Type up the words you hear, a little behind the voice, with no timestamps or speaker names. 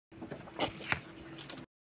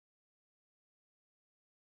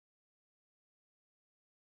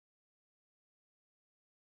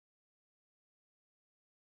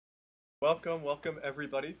Welcome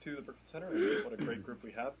everybody to the Berkman Center. What a great group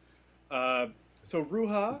we have. So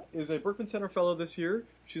Ruha is a Berkman Center Fellow this year.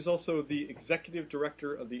 She's also the Executive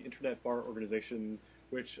Director of the Internet Bar Organization,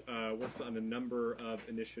 which works on a number of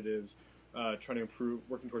initiatives trying to improve,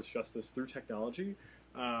 working towards justice through technology.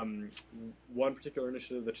 One particular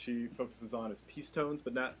initiative that she focuses on is peace tones,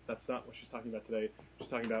 but that's not what she's talking about today. She's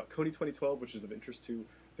talking about Kony 2012, which is of interest to,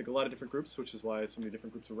 I think, a lot of different groups, which is why so many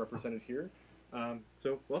different groups are represented here.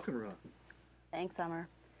 So welcome, Ruha. Thanks, Summer.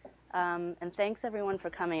 And thanks, everyone, for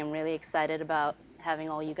coming. I'm really excited about having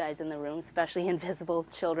all you guys in the room, especially invisible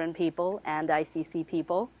children people and ICC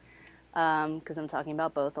people, because I'm talking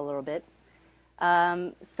about both a little bit.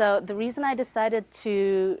 So the reason I decided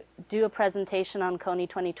to do a presentation on Kony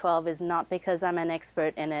 2012 is not because I'm an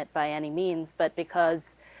expert in it by any means, but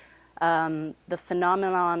because the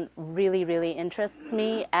phenomenon really, really interests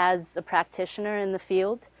me as a practitioner in the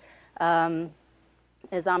field.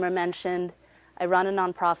 As Amr mentioned, I run a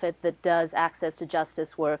nonprofit that does access to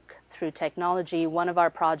justice work through technology. One of our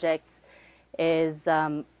projects is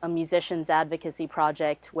a musicians advocacy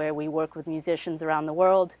project where we work with musicians around the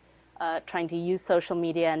world, trying to use social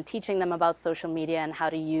media and teaching them about social media and how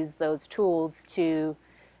to use those tools to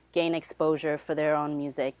gain exposure for their own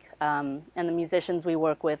music. And the musicians we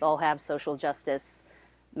work with all have social justice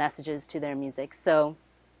messages to their music. So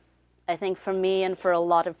I think for me and for a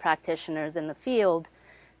lot of practitioners in the field,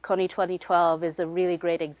 Kony 2012 is a really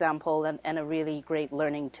great example and a really great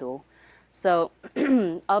learning tool. So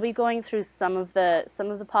I'll be going through some of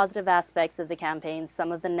the positive aspects of the campaign,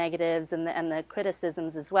 some of the negatives and the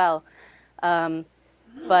criticisms as well,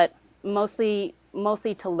 but mostly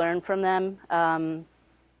to learn from them.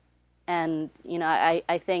 And you know,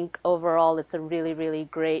 I think overall it's a really, really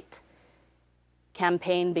great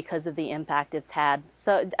campaign because of the impact it's had.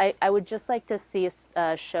 So I would just like to see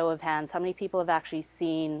a show of hands. How many people have actually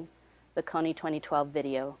seen the Kony 2012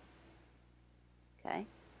 video? Okay,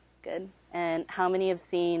 good. And how many have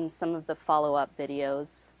seen some of the follow-up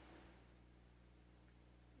videos?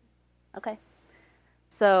 Okay.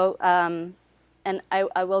 So, and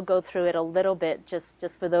I will go through it a little bit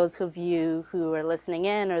just for those of you who are listening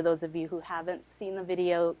in or those of you who haven't seen the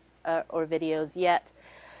video or videos yet.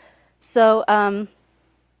 So Kony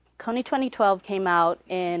 2012 came out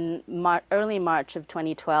in early March of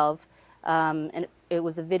 2012, and it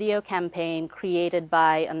was a video campaign created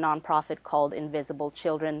by a nonprofit called Invisible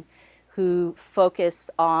Children, who focus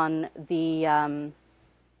on the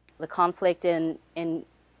conflict in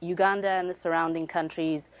Uganda and the surrounding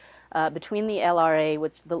countries between the LRA,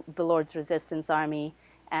 which the Lord's Resistance Army,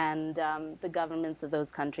 and the governments of those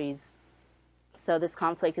countries. So this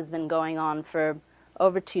conflict has been going on for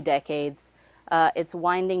over 2 decades. It's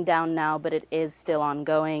winding down now, but it is still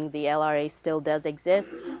ongoing. The LRA still does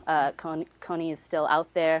exist. Kony is still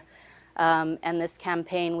out there. And this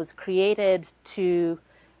campaign was created to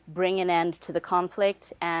bring an end to the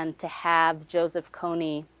conflict and to have Joseph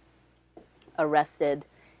Kony arrested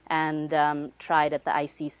and tried at the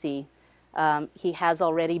ICC. He has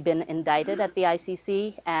already been indicted at the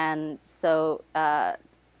ICC, and so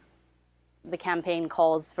the campaign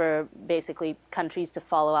calls for basically countries to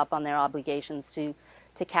follow up on their obligations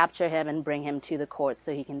to capture him and bring him to the courts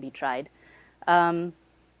so he can be tried.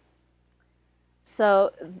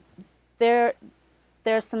 So there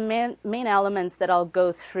are some main elements that I'll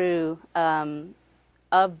go through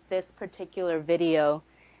of this particular video,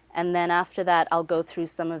 and then after that I'll go through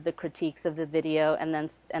some of the critiques of the video and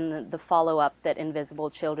the follow-up that Invisible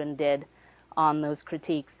Children did on those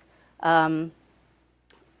critiques.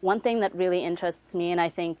 One thing that really interests me, and I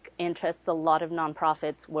think interests a lot of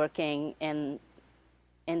nonprofits working in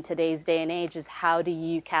today's day and age, is how do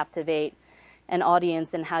you captivate an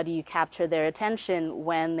audience and how do you capture their attention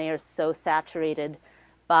when they are so saturated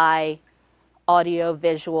by audio,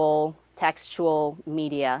 visual, textual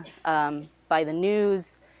media, by the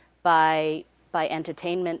news, by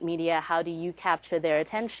entertainment media. How do you capture their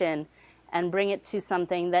attention and bring it to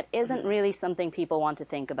something that isn't really something people want to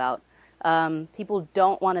think about? People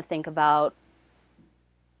don't want to think about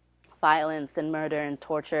violence and murder and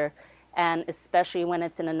torture, and especially when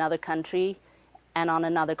it's in another country and on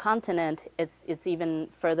another continent, it's even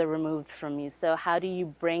further removed from you. So how do you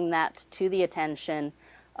bring that to the attention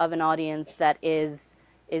of an audience that is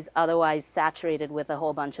otherwise saturated with a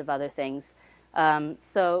whole bunch of other things?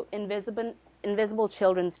 So Invisible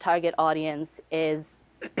Children's target audience is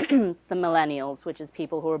the millennials, which is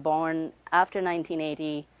people who were born after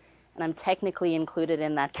 1980, and I'm technically included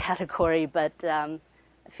in that category, but I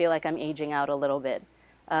feel like I'm aging out a little bit.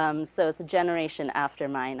 So it's a generation after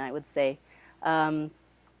mine, I would say. And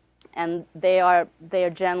they are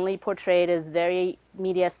generally portrayed as very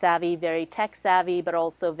media savvy, very tech savvy, but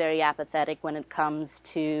also very apathetic when it comes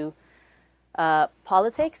to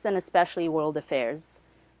politics and especially world affairs.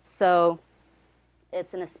 So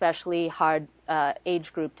it's an especially hard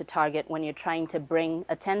age group to target when you're trying to bring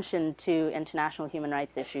attention to international human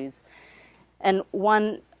rights issues. And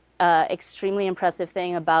one extremely impressive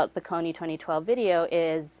thing about the Kony 2012 video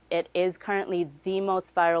is it is currently the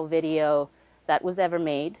most viral video that was ever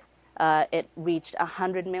made. It reached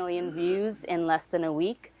 100 million views in less than a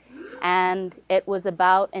week, and it was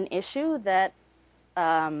about an issue that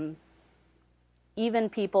even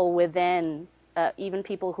people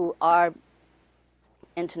who are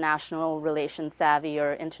international relations savvy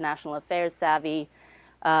or international affairs savvy,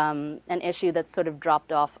 an issue that sort of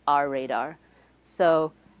dropped off our radar.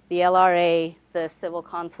 So the LRA, the civil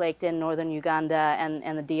conflict in northern Uganda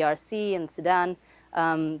and the DRC and Sudan,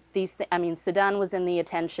 Sudan was in the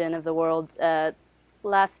attention of the world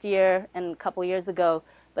last year and a couple years ago,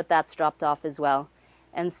 but that's dropped off as well.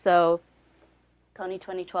 And so Kony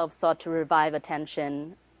 2012 sought to revive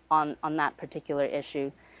attention on that particular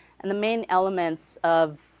issue. And the main elements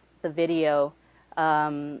of the video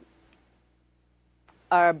are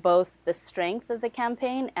both the strength of the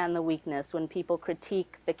campaign and the weakness. When people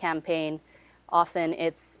critique the campaign, often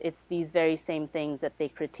it's these very same things that they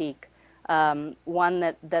critique. One,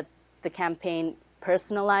 that the campaign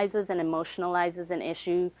personalizes and emotionalizes an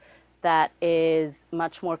issue that is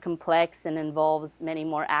much more complex and involves many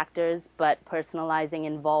more actors, but personalizing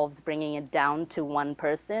involves bringing it down to one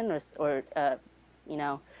person or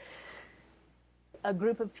a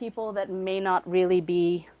group of people that may not really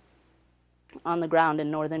be on the ground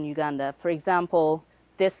in northern Uganda. For example,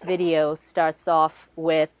 this video starts off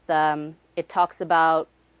with, it talks about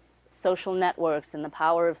social networks and the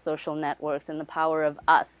power of social networks and the power of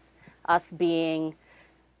us being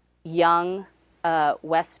young,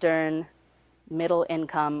 Western,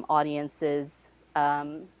 middle-income audiences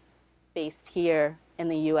based here in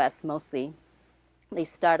the U.S. mostly. They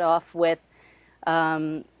start off with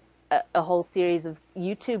a whole series of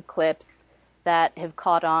YouTube clips that have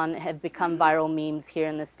caught on, have become viral memes here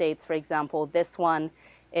in the States. For example, this one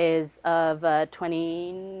is of a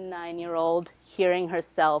 29-year-old hearing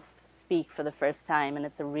herself speak for the first time, and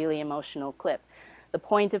it's a really emotional clip. The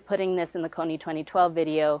point of putting this in the Kony 2012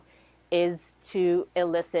 video is to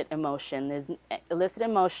elicit emotion. Elicit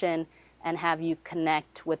emotion and have you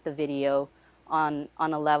connect with the video on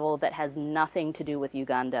a level that has nothing to do with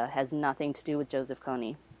Uganda, has nothing to do with Joseph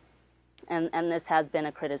Kony. And this has been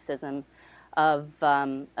a criticism of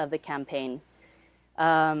the campaign.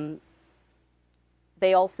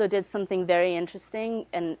 They also did something very interesting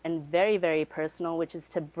and very, very personal, which is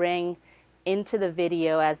to bring into the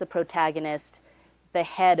video as a protagonist the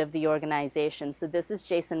head of the organization. So this is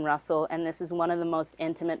Jason Russell, and this is one of the most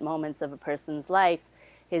intimate moments of a person's life.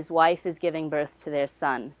 His wife is giving birth to their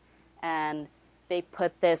son, and they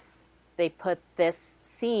put this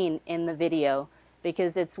scene in the video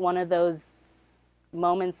because it's one of those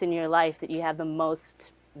moments in your life that you have the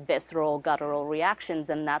most visceral, guttural reactions,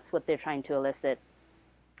 and that's what they're trying to elicit.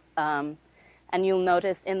 And you'll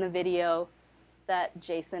notice in the video that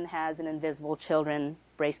Jason has an invisible children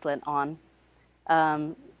bracelet on.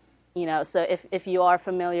 So if you are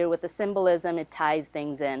familiar with the symbolism, it ties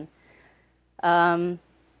things in. The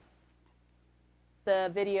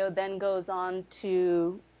video then goes on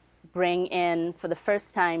to bring in, for the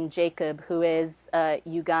first time, Jacob, who is a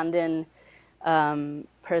Ugandan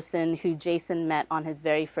person who Jason met on his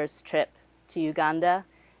very first trip to Uganda.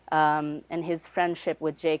 And his friendship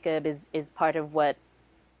with Jacob is part of what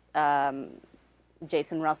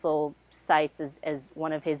Jason Russell cites as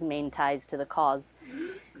one of his main ties to the cause.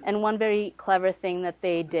 And one very clever thing that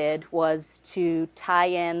they did was to tie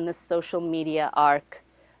in the social media arc,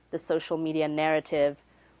 the social media narrative,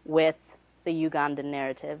 with the Ugandan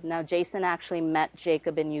narrative. Now, Jason actually met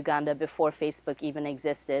Jacob in Uganda before Facebook even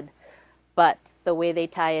existed, but the way they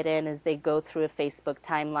tie it in is they go through a Facebook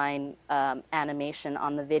timeline animation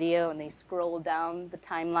on the video, and they scroll down the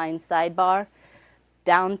timeline sidebar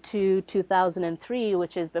down to 2003,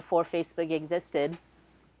 which is before Facebook existed,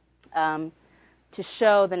 to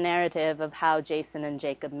show the narrative of how Jason and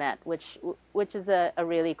Jacob met, which is a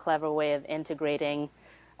really clever way of integrating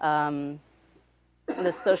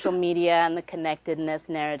the social media and the connectedness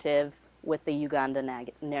narrative with the Uganda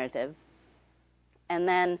narrative. And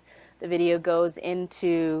then the video goes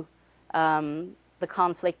into the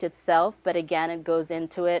conflict itself, but again, it goes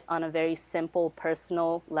into it on a very simple,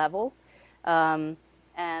 personal level.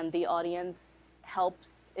 And the audience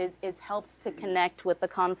is helped to connect with the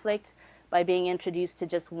conflict by being introduced to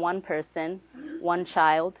just one person, one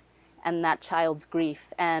child, and that child's grief.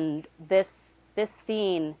 And this this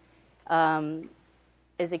scene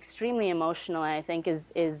is extremely emotional, and I think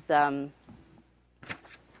is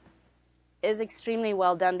extremely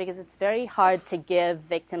well done, because it's very hard to give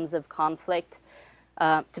victims of conflict,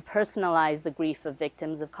 to personalize the grief of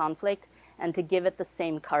victims of conflict, and to give it the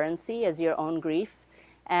same currency as your own grief.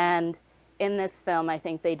 And in this film, I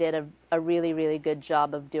think they did a really, really good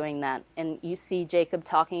job of doing that. And you see Jacob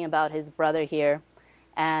talking about his brother here,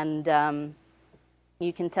 and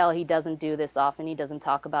you can tell he doesn't do this often. He doesn't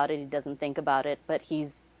talk about it. He doesn't think about it. But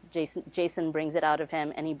Jason brings it out of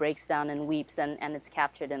him, and he breaks down and weeps, and it's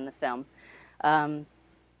captured in the film.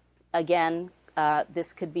 Again,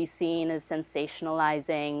 this could be seen as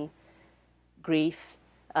sensationalizing grief,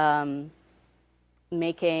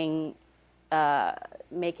 making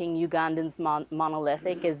Ugandans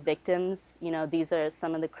monolithic as victims. You know, these are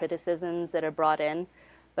some of the criticisms that are brought in.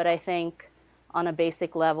 But I think on a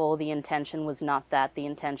basic level, the intention was not that. The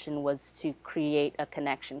intention was to create a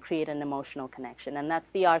connection, create an emotional connection. And that's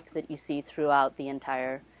the arc that you see throughout the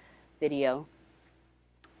entire video.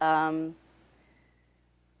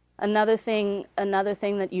 Another thing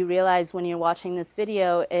that you realize when you're watching this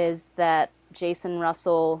video is that Jason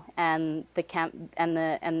Russell and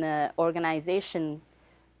the organization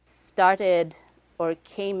started or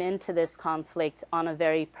came into this conflict on a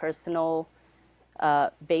very personal,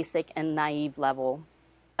 basic and naive level.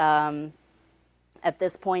 At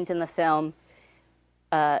this point in the film,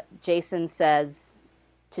 Jason says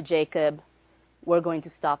to Jacob, "We're going to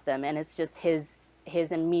stop them," and it's just his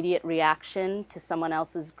immediate reaction to someone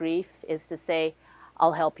else's grief is to say,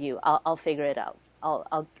 "I'll help you. I'll figure it out.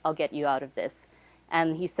 I'll get you out of this."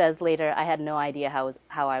 And he says later, "I had no idea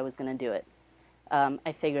how I was going to do it.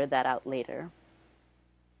 I figured that out later."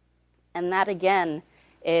 And that again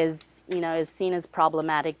is seen as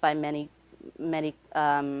problematic by many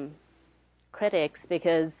critics,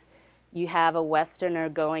 because you have a Westerner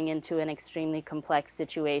going into an extremely complex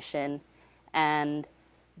situation and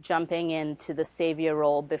jumping into the savior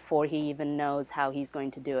role before he even knows how he's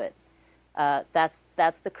going to do it. That's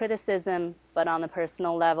the criticism, but on a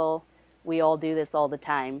personal level, we all do this all the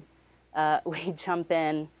time. We jump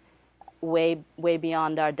in way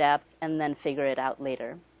beyond our depth and then figure it out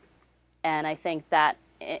later. And I think that,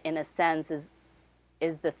 in a sense, is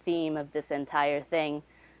the theme of this entire thing.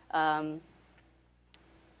 The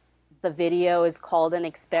video is called an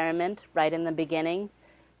experiment right in the beginning.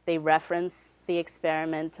 They reference the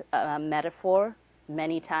experiment metaphor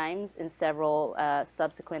many times in several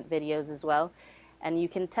subsequent videos as well. And you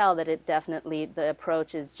can tell that the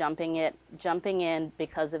approach is jumping in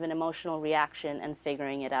because of an emotional reaction and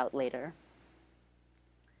figuring it out later.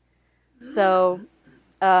 So,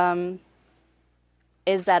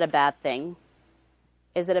 is that a bad thing?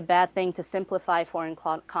 Is it a bad thing to simplify foreign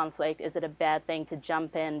conflict? Is it a bad thing to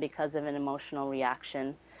jump in because of an emotional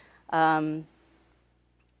reaction?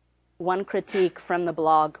 One critique from the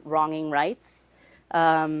blog Wronging Rights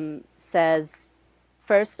says,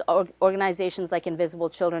 first, organizations like Invisible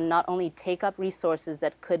Children not only take up resources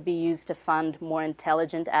that could be used to fund more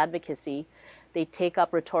intelligent advocacy, they take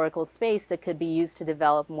up rhetorical space that could be used to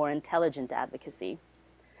develop more intelligent advocacy.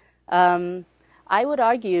 I would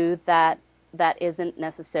argue that that isn't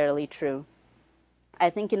necessarily true. I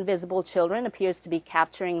think Invisible Children appears to be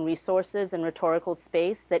capturing resources and rhetorical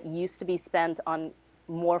space that used to be spent on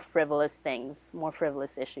more frivolous things, more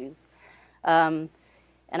frivolous issues. And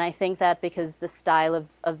I think that because the style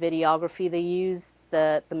of videography they use,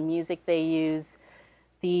 the music they use,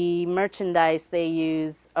 the merchandise they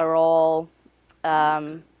use are all,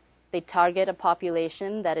 they target a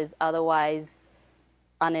population that is otherwise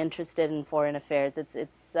uninterested in foreign affairs.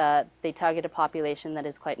 They target a population that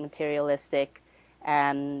is quite materialistic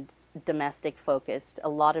and domestic focused. A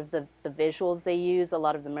lot of the visuals they use, a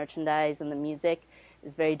lot of the merchandise and the music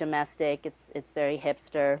is very domestic. It's very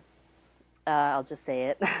hipster. I'll just say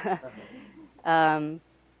it. And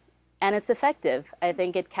it's effective. I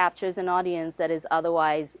think it captures an audience that is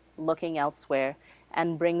otherwise looking elsewhere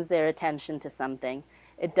and brings their attention to something.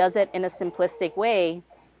 It does it in a simplistic way,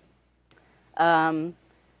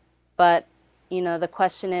 but the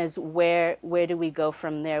question is, where do we go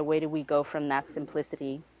from there? Where do we go from that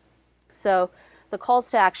simplicity? So the calls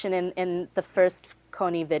to action in the first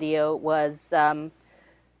Kony video was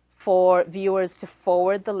for viewers to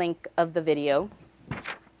forward the link of the video.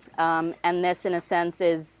 And this, in a sense,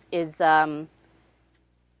 is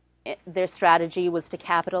their strategy was to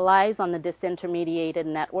capitalize on the disintermediated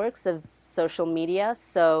networks of social media.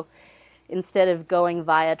 So instead of going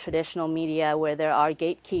via traditional media where there are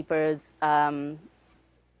gatekeepers,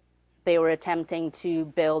 they were attempting to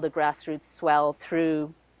build a grassroots swell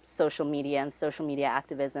through social media and social media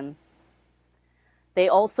activism. They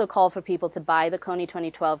also call for people to buy the Kony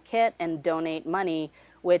 2012 kit and donate money,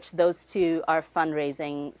 which those two are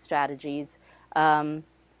fundraising strategies.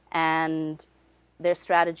 And their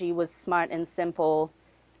strategy was smart and simple,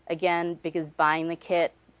 again, because buying the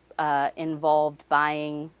kit involved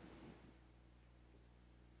buying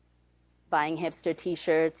hipster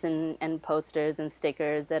T-shirts and posters and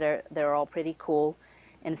stickers they're all pretty cool.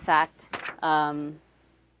 In fact, on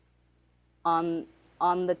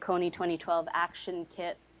the Kony 2012 Action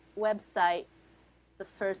Kit website, the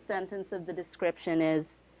first sentence of the description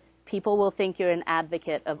is, "People will think you're an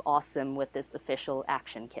advocate of awesome with this official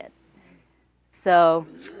action kit." So,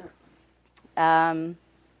 and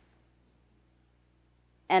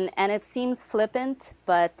it seems flippant,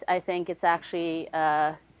 but I think it's actually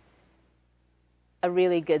a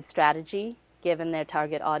really good strategy given their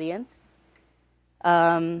target audience.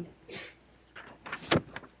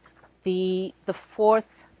 The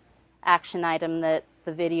fourth action item that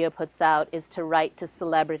the video puts out is to write to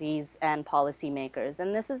celebrities and policymakers.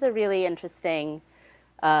 And this is a really interesting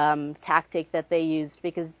tactic that they used,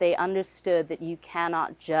 because they understood that you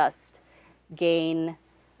cannot just gain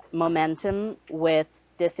momentum with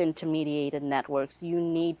disintermediated networks. You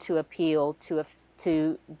need to appeal to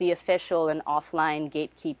the official and offline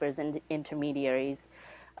gatekeepers and intermediaries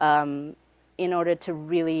in order to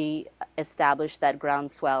really establish that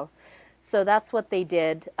groundswell. So that's what they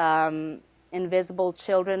did. Invisible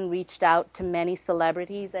Children reached out to many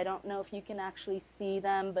celebrities. I don't know if you can actually see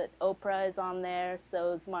them, but Oprah is on there,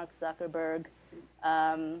 so is Mark Zuckerberg,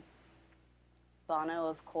 Bono,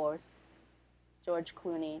 of course, George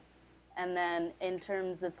Clooney. And then in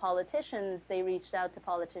terms of politicians, they reached out to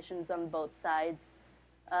politicians on both sides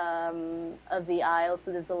of the aisle.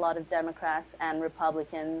 So there's a lot of Democrats and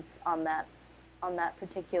Republicans on that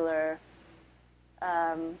particular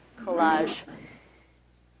collage.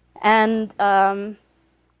 And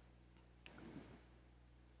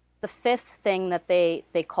the fifth thing that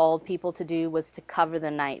they called people to do was to cover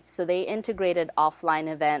the night. So they integrated offline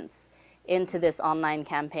events into this online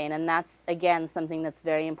campaign. And that's, again, something that's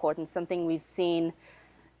very important, something we've seen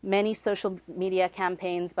many social media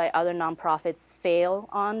campaigns by other nonprofits fail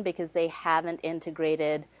on, because they haven't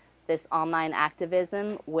integrated this online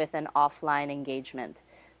activism with an offline engagement.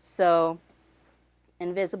 So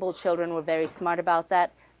Invisible Children were very smart about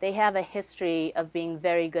that. They have a history of being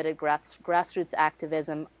very good at grassroots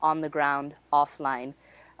activism on the ground, offline.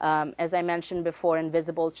 As I mentioned before,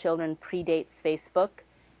 Invisible Children predates Facebook,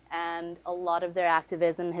 and a lot of their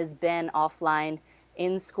activism has been offline,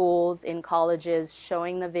 in schools, in colleges,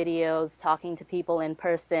 showing the videos, talking to people in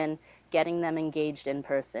person, getting them engaged in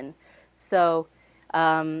person. So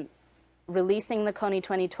releasing the Kony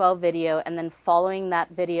 2012 video and then following that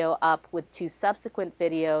video up with two subsequent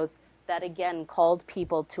videos that again called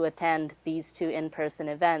people to attend these two in-person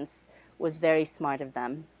events was very smart of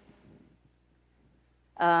them.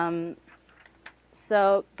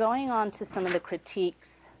 So going on to some of the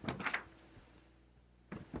critiques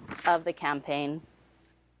of the campaign.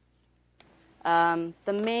 The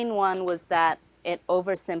main one was that it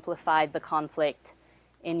oversimplified the conflict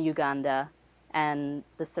in Uganda and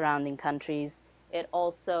the surrounding countries. It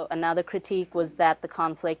also, another critique was that the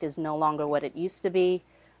conflict is no longer what it used to be.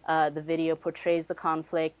 The video portrays the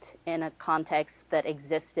conflict in a context that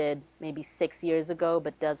existed maybe 6 years ago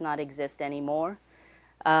but does not exist anymore.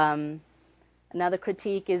 Another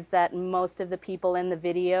critique is that most of the people in the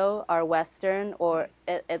video are Western, or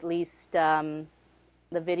at least the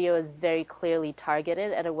video is very clearly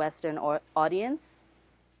targeted at a Western audience.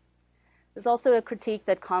 There's also a critique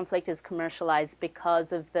that conflict is commercialized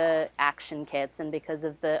because of the action kits and because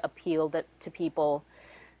of the appeal to people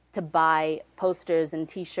to buy posters and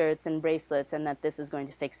T-shirts and bracelets, and that this is going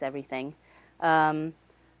to fix everything.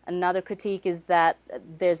 Another critique is that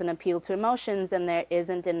there's an appeal to emotions and there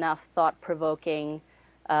isn't enough thought-provoking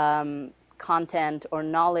content or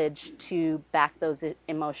knowledge to back those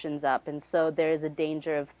emotions up. And so there is a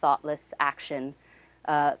danger of thoughtless action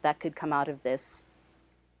that could come out of this.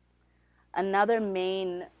 Another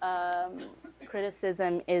main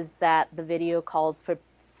criticism is that the video calls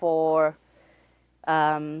for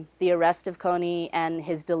the arrest of Kony and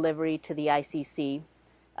his delivery to the ICC.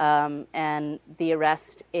 And the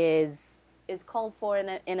arrest is called for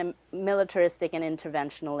in a militaristic and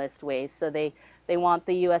interventionalist way. So they want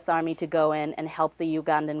the U.S. Army to go in and help the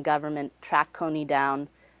Ugandan government track Kony down,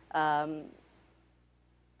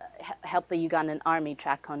 help the Ugandan army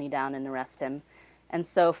track Kony down and arrest him. And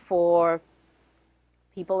so for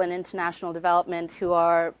people in international development who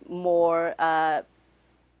are more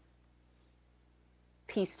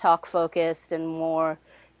peace talk focused and more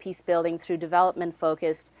peace building through development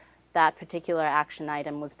focused, that particular action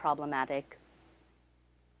item was problematic.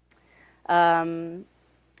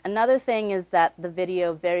 Another thing is that the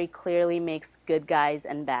video very clearly makes good guys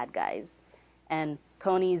and bad guys, and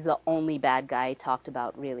Kony's the only bad guy talked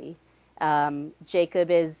about, really. Jacob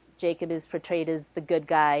is portrayed as the good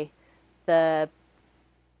guy, the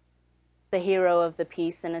hero of the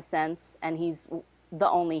piece in a sense, and he's the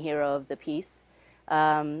only hero of the piece,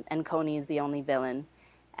 and Kony is the only villain.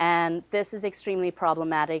 And this is extremely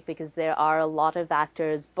problematic because there are a lot of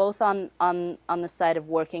actors, both on the side of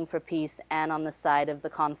working for peace and on the side of the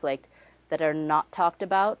conflict, that are not talked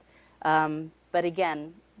about. But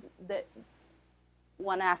again,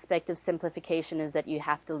 one aspect of simplification is that you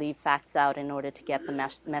have to leave facts out in order to get the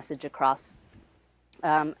message across.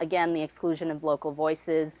 Again, the exclusion of local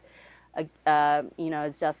voices,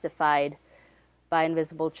 is justified by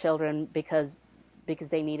Invisible Children because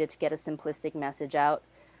they needed to get a simplistic message out.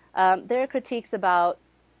 There are critiques about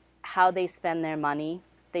how they spend their money.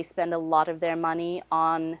 They spend a lot of their money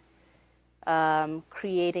on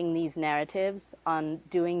creating these narratives, on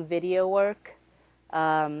doing video work,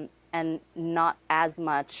 and not as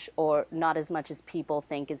much as people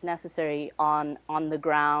think is necessary on the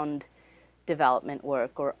ground development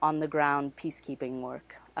work or on the ground peacekeeping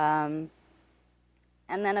work. And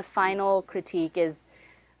then a final critique is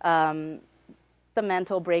the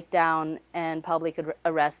mental breakdown and public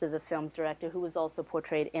arrest of the film's director, who was also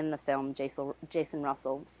portrayed in the film, Jason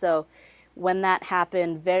Russell. So when that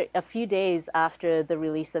happened, a few days after the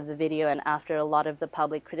release of the video and after a lot of the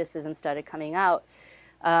public criticism started coming out,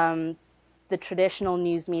 the traditional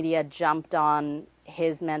news media jumped on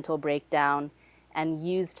his mental breakdown and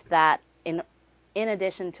used that in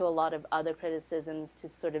addition to a lot of other criticisms to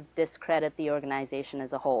sort of discredit the organization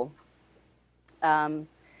as a whole.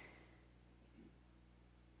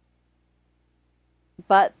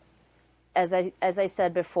 But as I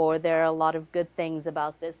said before, there are a lot of good things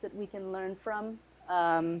about this that we can learn from.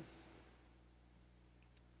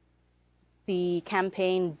 The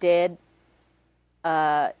campaign did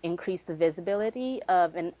increase the visibility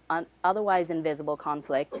of an otherwise invisible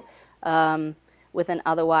conflict with an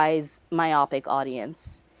otherwise myopic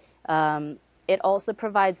audience. It also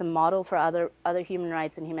provides a model for other human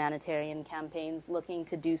rights and humanitarian campaigns looking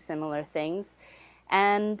to do similar things.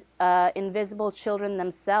 And Invisible Children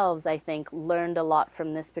themselves, I think, learned a lot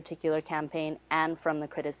from this particular campaign and from the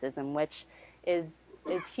criticism, which is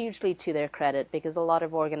hugely to their credit because a lot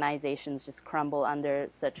of organizations just crumble under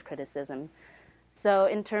such criticism. So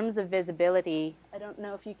in terms of visibility, I don't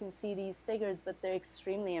know if you can see these figures, but they're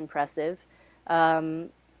extremely impressive.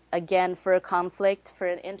 Again, for a conflict, for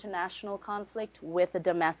an international conflict with a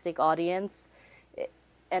domestic audience,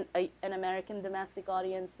 an American domestic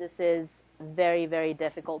audience, this is very, very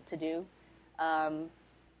difficult to do. 5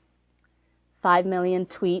 million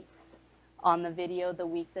tweets on the video the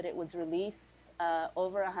week that it was released,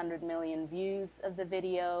 over 100 million views of the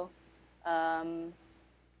video,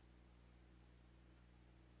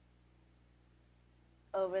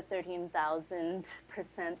 over 13,000%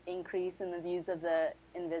 increase in the views of the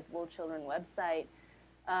Invisible Children website.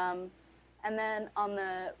 And then on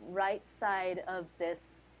the right side of this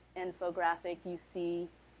infographic, you see,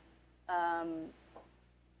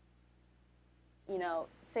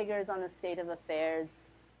 figures on the state of affairs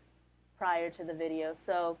prior to the video.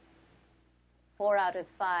 So 4 out of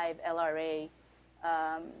 5 LRA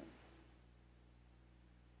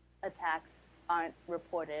attacks aren't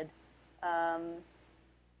reported by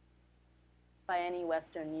any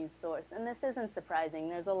Western news source. And this isn't surprising.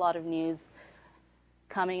 There's a lot of news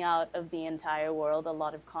coming out of the entire world, a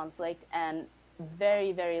lot of conflict, and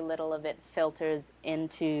very, very little of it filters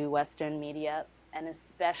into Western media, and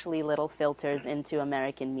especially little filters into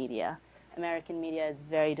American media. American media is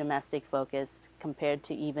very domestic focused compared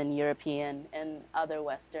to even European and other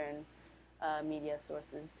Western media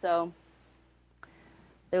sources. So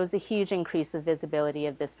there was a huge increase of visibility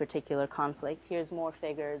of this particular conflict. Here's more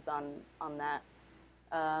figures on that.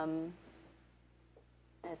 I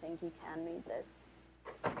think you can read this.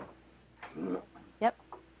 Yep.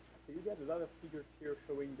 So you got a lot of figures here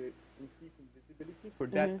showing the increase in visibility for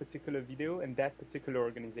that particular video and that particular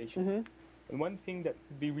organization. And one thing that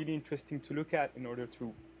would be really interesting to look at in order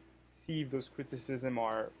to see if those criticisms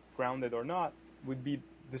are grounded or not would be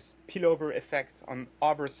the spillover effect on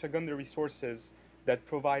other secondary sources that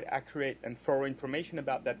provide accurate and thorough information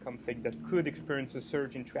about that conflict that could experience a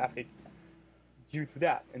surge in traffic due to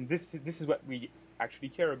that. And this is what we actually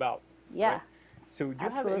care about. Yeah. Right? So do you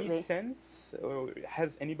have any sense, or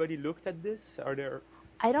has anybody looked at this? Are there...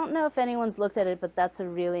 I don't know if anyone's looked at it, but that's a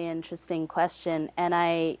really interesting question. And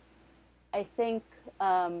I think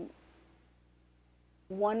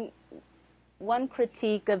one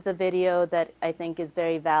critique of the video that I think is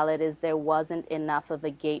very valid is there wasn't enough of a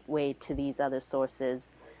gateway to these other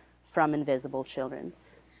sources from invisible children.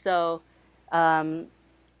 So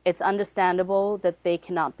it's understandable that they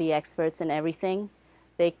cannot be experts in everything.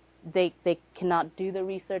 They cannot do the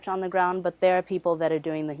research on the ground, but there are people that are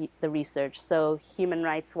doing the research. So Human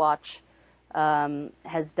Rights Watch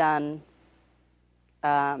has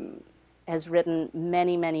written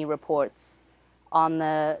many reports on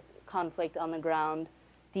the conflict on the ground,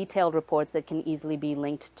 detailed reports that can easily be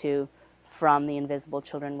linked to from the Invisible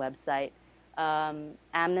Children website.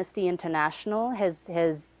 Amnesty International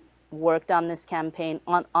has worked on this campaign,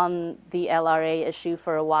 on the LRA issue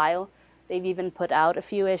for a while. They've even put out a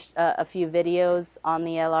few videos on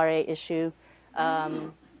the LRA issue,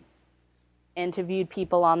 interviewed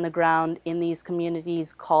people on the ground in these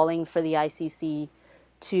communities calling for the ICC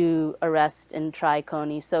to arrest and try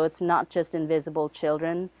Kony. So it's not just invisible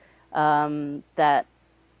children that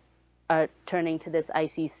are turning to this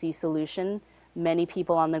ICC solution. Many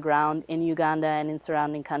people on the ground in Uganda and in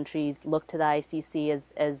surrounding countries look to the ICC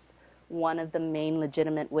as one of the main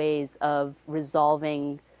legitimate ways of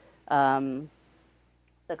resolving the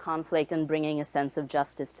conflict and bringing a sense of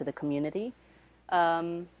justice to the community.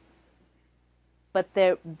 But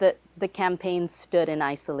the campaign stood in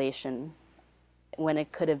isolation when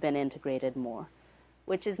it could have been integrated more,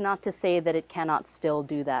 which is not to say that it cannot still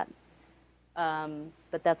do that.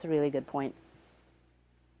 But that's a really good point.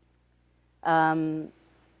 Another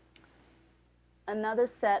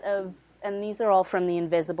set of, and these are all from the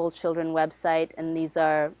Invisible Children website, and these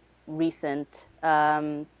are recent.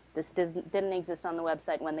 This didn't exist on the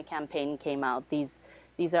website when the campaign came out. These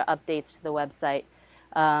are updates to the website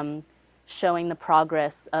showing the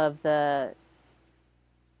progress of the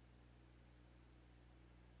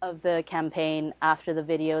campaign after the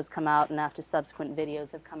videos come out and after subsequent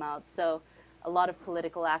videos have come out. So a lot of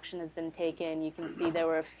political action has been taken. You can see there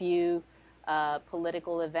were a few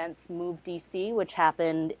political events, Move DC, which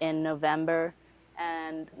happened in November,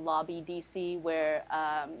 and Lobby DC, where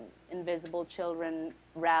Invisible Children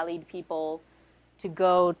rallied people to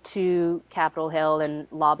go to Capitol Hill and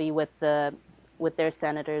lobby with their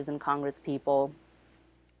senators and congresspeople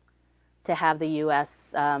to have the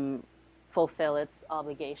U.S. Fulfill its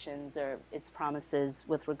obligations or its promises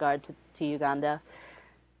with regard to Uganda.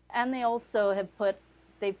 And they also have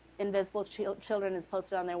Invisible Children has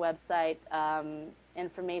posted on their website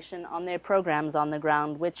information on their programs on the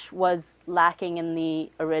ground, which was lacking in the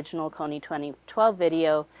original Kony 2012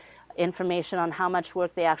 video, information on how much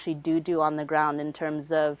work they actually do on the ground in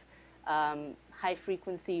terms of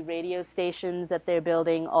high-frequency radio stations that they're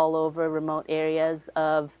building all over remote areas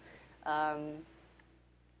of the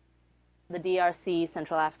DRC,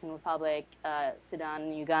 Central African Republic,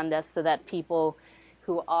 Sudan, Uganda, so that people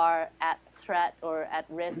who are at threat or at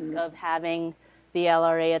risk of having the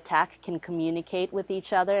LRA attack can communicate with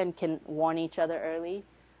each other and can warn each other early.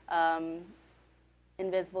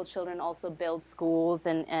 Invisible Children also build schools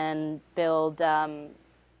and build fair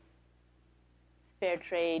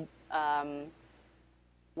trade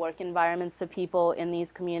work environments for people in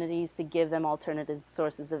these communities to give them alternative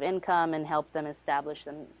sources of income and help them establish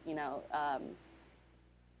them,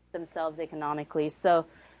 themselves economically. So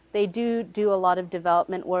they do a lot of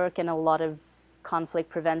development work and a lot of conflict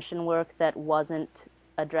prevention work that wasn't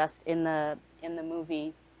addressed in the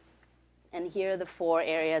movie. And here are the 4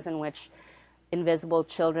 areas in which Invisible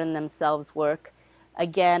Children themselves work.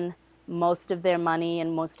 Again, most of their money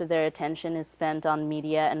and most of their attention is spent on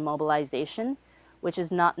media and mobilization, which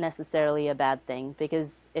is not necessarily a bad thing,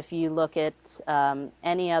 because if you look at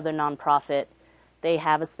any other nonprofit, they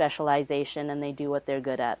have a specialization and they do what they're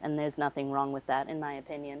good at, and there's nothing wrong with that, in my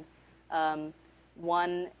opinion.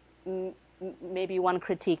 Maybe one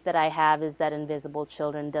critique that I have is that Invisible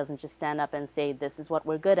Children doesn't just stand up and say, this is what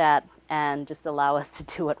we're good at, and just allow us to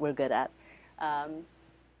do what we're good at.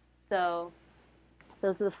 So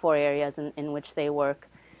those are the 4 areas in which they work.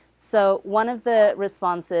 So one of the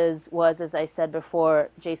responses was, as I said before,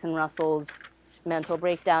 Jason Russell's mental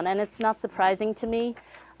breakdown, and it's not surprising to me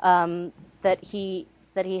that he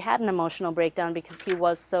had an emotional breakdown, because he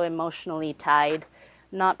was so emotionally tied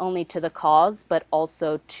not only to the cause but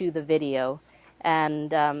also to the video.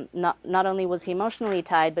 And not only was he emotionally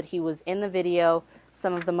tied, but he was in the video.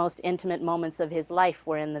 Some of the most intimate moments of his life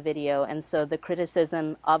were in the video, and so the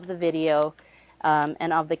criticism of the video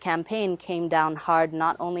and of the campaign came down hard,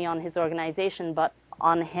 not only on his organization but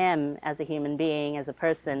on him as a human being, as a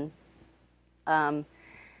person. And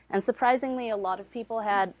surprisingly, a lot of people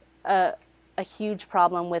had a huge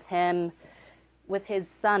problem with him with his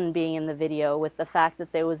son being in the video, with the fact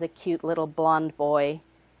that there was a cute little blonde boy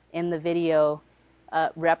in the video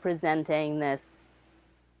representing this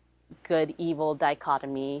good-evil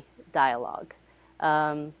dichotomy dialogue.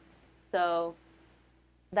 So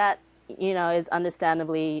that, you know, is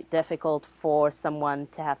understandably difficult for someone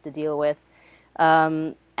to have to deal with.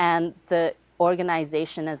 And the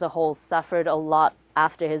organization as a whole suffered a lot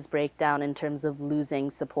after his breakdown in terms of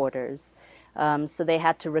losing supporters. So they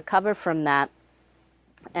had to recover from that.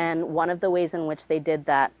 And one of the ways in which they did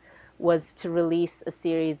that was to release a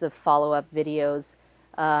series of follow-up videos.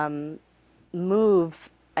 Move,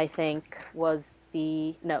 I think, was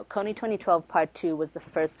Kony 2012 Part 2 was the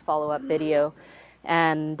first follow-up video,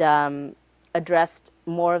 and addressed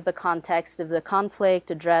more of the context of the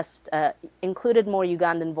conflict, included more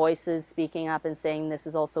Ugandan voices speaking up and saying this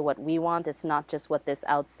is also what we want. It's not just what this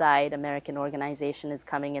outside American organization is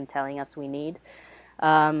coming and telling us we need.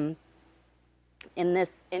 In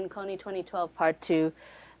Kony 2012 Part 2,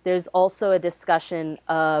 there's also a discussion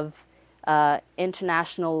of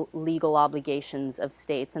international legal obligations of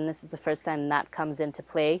states, and this is the first time that comes into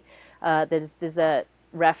play. There's a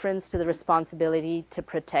reference to the responsibility to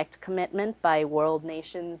protect commitment by world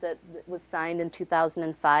nations that was signed in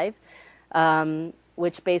 2005,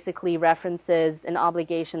 which basically references an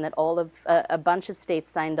obligation that a bunch of states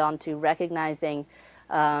signed on to, recognizing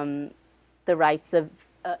the rights of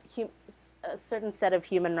a certain set of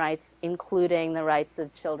human rights, including the rights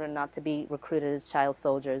of children not to be recruited as child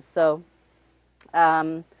soldiers. So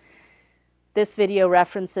this video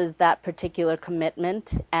references that particular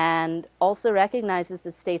commitment and also recognizes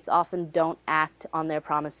that states often don't act on their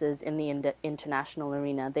promises in the international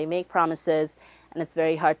arena. They make promises, and it's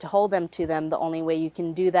very hard to hold them to them. The only way you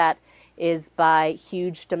can do that is by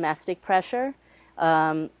huge domestic pressure,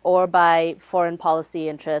 or by foreign policy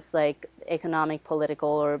interests like economic, political,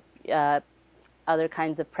 or other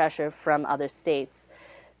kinds of pressure from other states.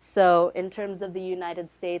 So in terms of the United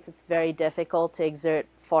States, it's very difficult to exert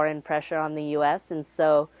foreign pressure on the U.S., and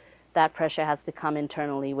so that pressure has to come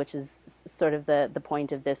internally, which is sort of the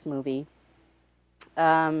point of this movie.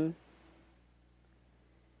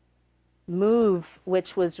 Move,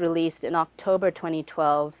 which was released in October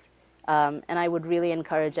 2012, and I would really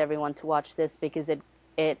encourage everyone to watch this because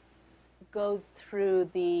it goes through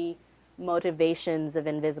the motivations of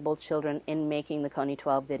invisible children in making the Kony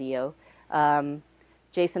 12 video.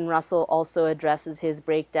 Jason Russell also addresses his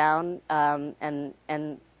breakdown, and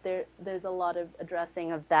there's a lot of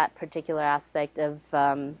addressing of that particular aspect of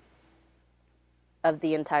the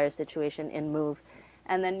entire situation in Move.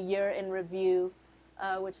 And then Year in Review,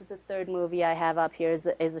 which is the third movie I have up here, is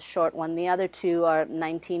a short one. The other two are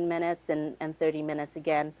 19 minutes and 30 minutes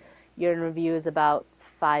again. Year in Review is about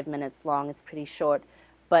 5 minutes long. It's pretty short,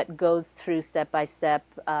 but goes through step by step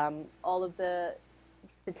all of the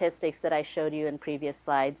statistics that I showed you in previous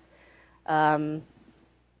slides.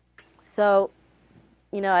 So,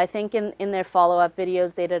 you know, I think in their follow-up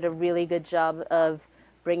videos, they did a really good job of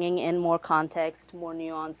bringing in more context, more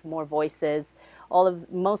nuance, more voices.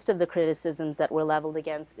 Most of the criticisms that were leveled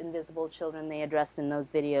against invisible children, they addressed in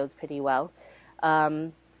those videos pretty well.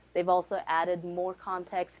 They've also added more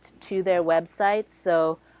context to their website.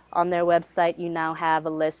 So on their website, you now have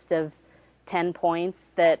a list of 10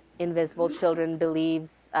 points that Invisible Children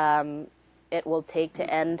believes it will take to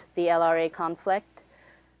end the LRA conflict.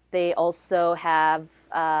 They also have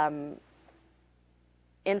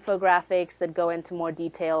infographics that go into more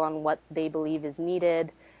detail on what they believe is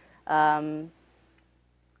needed. The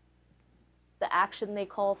action they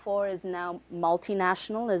call for is now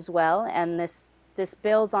multinational as well, and this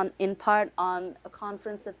builds in part on a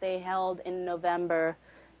conference that they held in November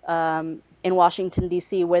in Washington,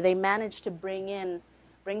 D.C., where they managed to bring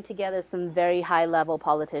together some very high-level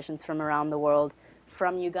politicians from around the world,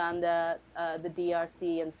 from Uganda, the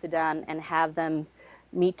DRC, and Sudan, and have them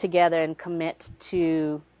meet together and commit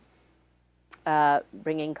to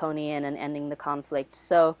bringing Kony in and ending the conflict.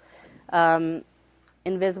 So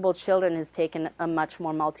Invisible Children has taken a much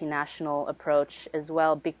more multinational approach as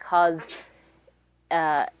well because,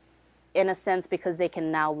 in a sense, because they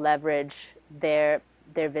can now leverage their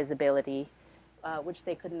visibility, which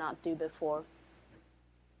they could not do before.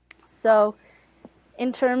 So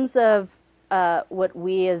in terms of what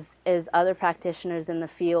we as other practitioners in the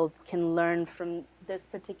field can learn from this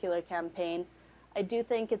particular campaign, I do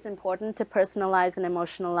think it's important to personalize and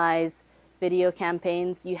emotionalize video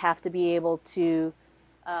campaigns. You have to be able to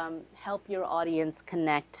help your audience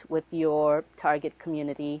connect with your target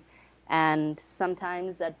community, and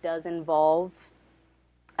sometimes that does involve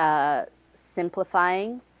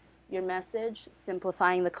simplifying your message,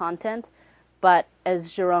 simplifying the content, But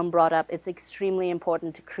as Jerome brought up, it's extremely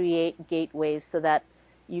important to create gateways so that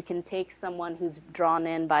you can take someone who's drawn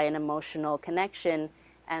in by an emotional connection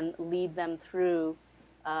and lead them through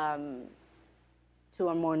to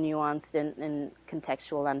a more nuanced and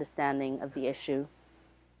contextual understanding of the issue.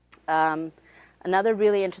 Another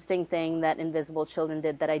really interesting thing that Invisible Children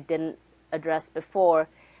did that I didn't address before,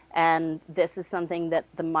 and this is something that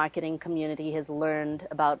the marketing community has learned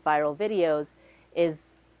about viral videos,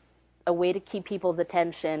 is a way to keep people's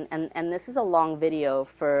attention, and this is a long video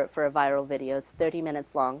for a viral video, it's 30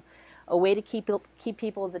 minutes long. A way to keep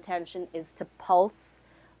people's attention is to pulse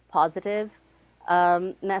positive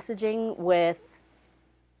messaging with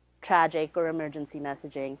tragic or emergency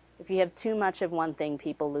messaging. If you have too much of one thing,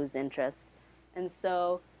 people lose interest. And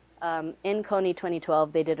so in Kony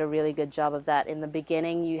 2012, they did a really good job of that. In the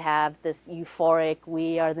beginning, you have this euphoric,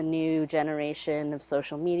 we are the new generation of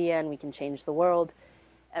social media and we can change the world.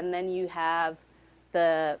 And then you have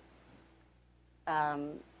the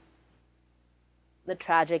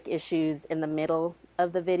tragic issues in the middle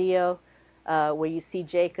of the video, where you see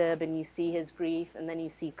Jacob and you see his grief, and then you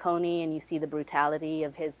see Kony and you see the brutality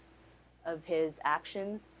of his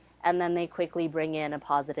actions, and then they quickly bring in a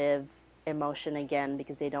positive emotion again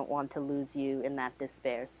because they don't want to lose you in that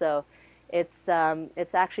despair. So it's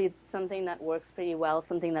actually something that works pretty well,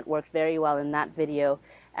 something that worked very well in that video,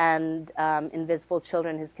 and Invisible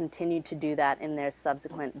Children has continued to do that in their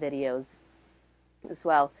subsequent videos as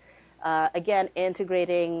well. Again,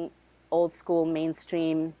 integrating old school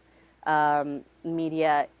mainstream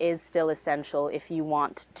media is still essential if you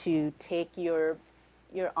want to take your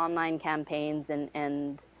online campaigns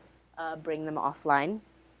and bring them offline.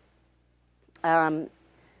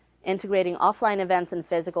 Integrating offline events and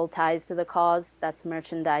physical ties to the cause, that's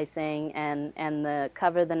merchandising and the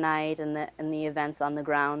cover the night and the events on the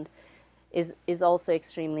ground, is also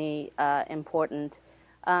extremely important.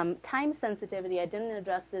 Time sensitivity, I didn't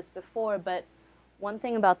address this before, but one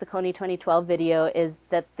thing about the Kony 2012 video is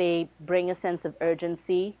that they bring a sense of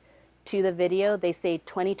urgency to the video. They say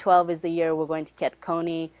 2012 is the year we're going to get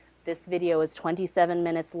Kony. This video is 27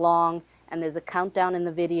 minutes long, and there's a countdown in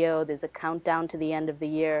the video. There's a countdown to the end of the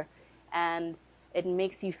year. And it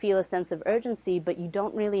makes you feel a sense of urgency, but you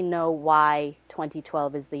don't really know why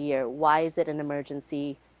 2012 is the year. Why is it an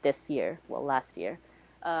emergency this year? Well, last year.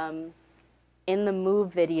 In the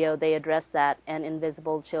Move video, they address that, and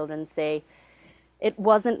Invisible Children say it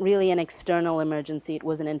wasn't really an external emergency, it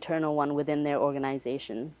was an internal one within their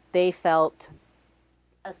organization. They felt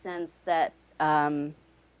a sense that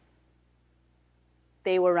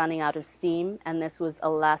they were running out of steam, and this was a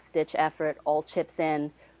last-ditch effort, all chips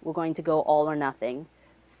in, we're going to go all or nothing.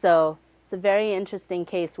 So it's a very interesting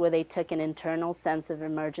case where they took an internal sense of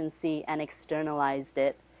emergency and externalized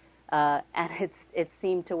it, and it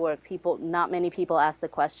seemed to work. Not many people asked the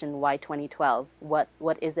question, why 2012? What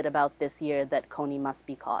is it about this year that Kony must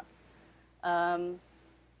be caught?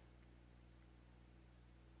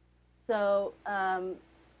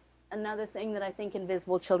 Another thing that I think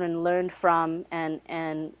Invisible Children learned from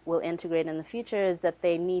and will integrate in the future is that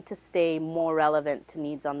they need to stay more relevant to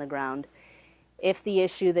needs on the ground. If the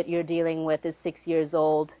issue that you're dealing with is 6 years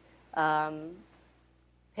old,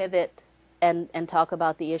 pivot and talk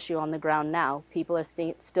about the issue on the ground now. People are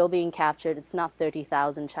still being captured. It's not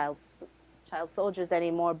 30,000 child soldiers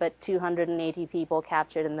anymore, but 280 people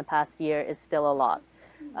captured in the past year is still a lot.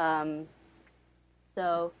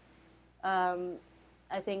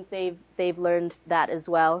 I think they've learned that as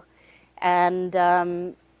well, and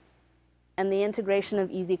the integration of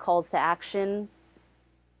easy calls to action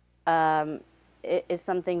is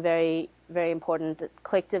something very, very important.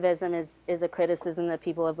 Clicktivism is a criticism that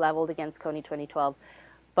people have leveled against Kony 2012,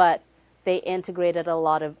 but they integrated a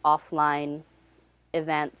lot of offline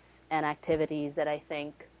events and activities that I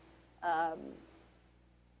think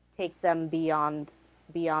take them beyond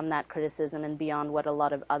that criticism and beyond what a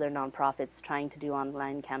lot of other nonprofits trying to do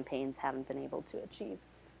online campaigns haven't been able to achieve.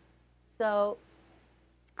 So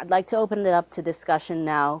I'd like to open it up to discussion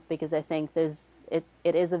now, because I think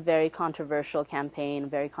it is a very controversial campaign, a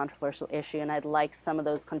very controversial issue, and I'd like some of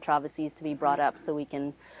those controversies to be brought up so we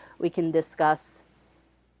can discuss.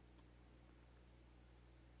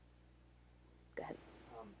 Go ahead.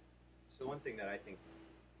 So one thing that I think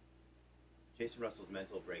Jason Russell's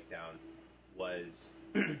mental breakdown was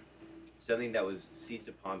something that was seized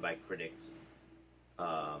upon by critics,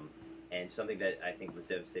 and something that I think was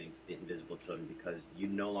devastating to the Invisible Children, because you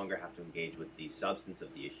no longer have to engage with the substance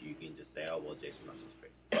of the issue. You can just say, oh, well, Jason Russell's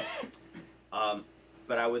crazy.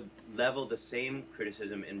 But I would level the same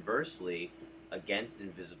criticism inversely against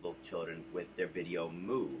Invisible Children with their video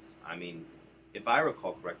Move. I mean, if I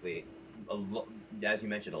recall correctly, as you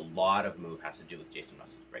mentioned, a lot of Move has to do with Jason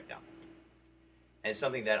Russell's breakdown. And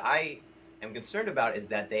something that I am concerned about is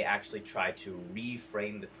that they actually try to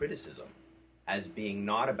reframe the criticism as being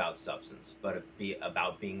not about substance, but being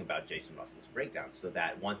about Jason Russell's breakdown, so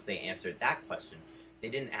that once they answered that question, they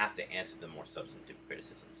didn't have to answer the more substantive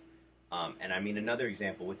criticisms. And I mean, another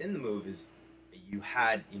example within the Move is you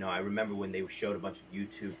had, I remember when they showed a bunch of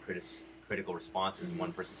YouTube critical responses, and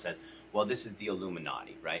one person said, well, this is the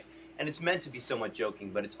Illuminati, right? And it's meant to be somewhat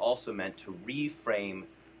joking, but it's also meant to reframe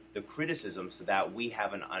the criticism so that we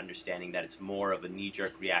have an understanding that it's more of a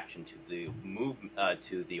knee-jerk reaction to the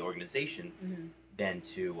to the organization, than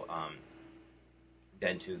to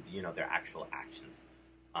their actual actions.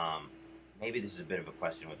 Maybe this is a bit of a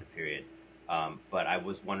question with the period, but I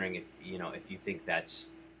was wondering if you think that's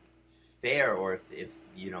fair, or if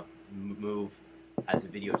Move as a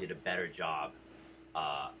video did a better job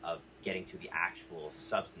of getting to the actual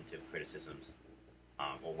substantive criticisms,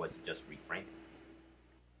 or was it just reframing?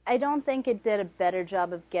 I don't think it did a better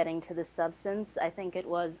job of getting to the substance. I think it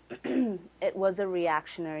was it was a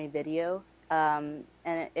reactionary video, and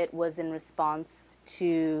it was in response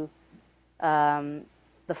to the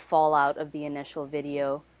fallout of the initial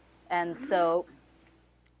video. And so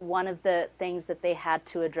one of the things that they had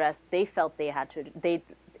to address, they felt they had to,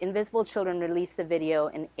 Invisible Children released a video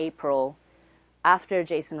in April after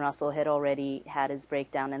Jason Russell had already had his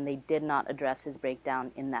breakdown, and they did not address his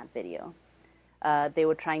breakdown in that video. They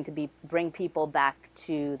were trying to bring people back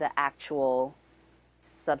to the actual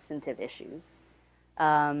substantive issues.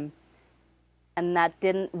 And that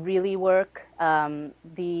didn't really work.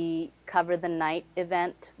 The Cover the Night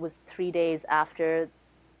event was 3 days after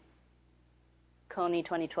Kony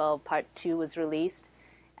 2012 Part 2 was released,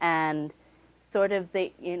 and sort of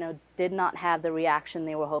they, did not have the reaction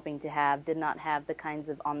they were hoping to have, did not have the kinds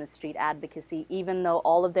of on-the-street advocacy, even though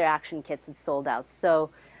all of their action kits had sold out. So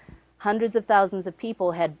hundreds of thousands of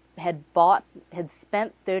people had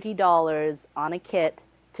spent $30 on a kit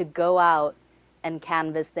to go out and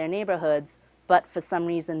canvass their neighborhoods, but for some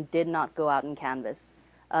reason did not go out and canvass.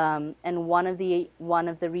 And one of the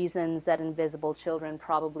reasons that Invisible Children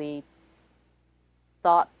probably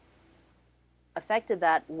thought affected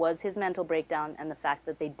that was his mental breakdown and the fact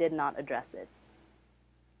that they did not address it.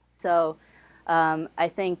 So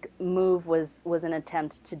I think Move was an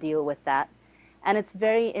attempt to deal with that. And it's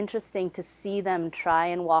very interesting to see them try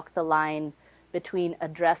and walk the line between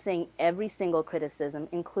addressing every single criticism,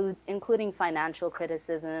 including financial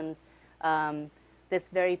criticisms, this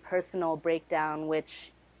very personal breakdown,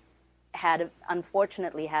 which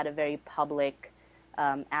unfortunately had a very public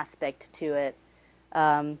aspect to it.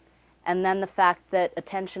 And then the fact that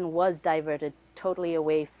attention was diverted totally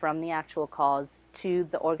away from the actual cause to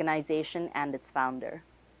the organization and its founder.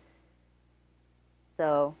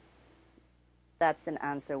 So that's an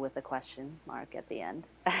answer with a question mark at the end.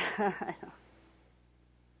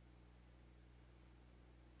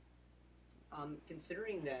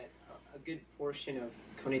 Considering that a good portion of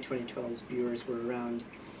Kony 2012's viewers were around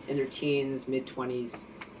in their teens, mid-20s,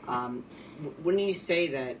 wouldn't you say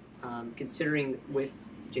that, considering with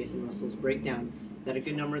Jason Russell's breakdown, that a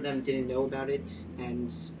good number of them didn't know about it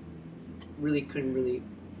and wouldn't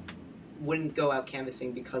go out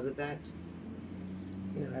canvassing because of that?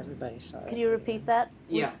 Everybody saw it. Could you repeat that?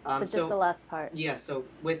 Yeah. Just the last part. Yeah, so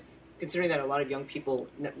considering that a lot of young people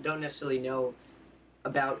don't necessarily know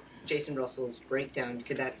about Jason Russell's breakdown,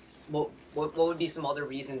 what would be some other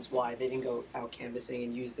reasons why they didn't go out canvassing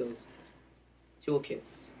and use those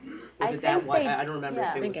toolkits? Was it that wide? I don't remember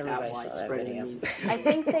if it was that widespread in the media. I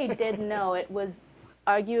think they did know. It was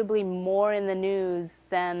arguably more in the news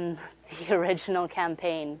than the original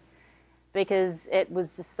campaign, because it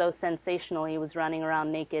was just so sensational. He was running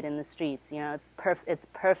around naked in the streets. It's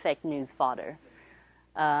perfect news fodder.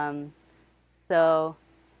 So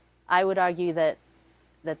I would argue that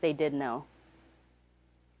they did know.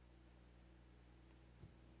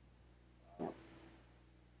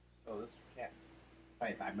 So this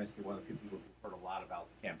I must be one of the people who heard a lot about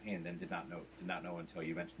the campaign and then did not know until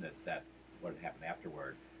you mentioned that what had happened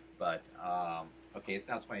afterward. But okay, it's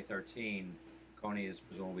now 2013. Kony is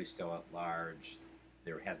presumably still at large.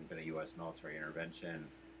 There hasn't been a U.S. military intervention.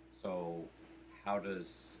 So since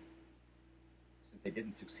they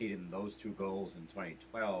didn't succeed in those two goals in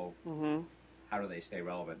 2012, how do they stay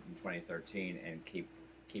relevant in 2013 and keep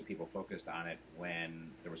people focused on it when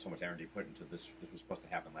there was so much energy put into this? This was supposed to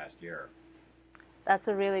happen last year. That's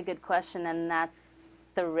a really good question, and that's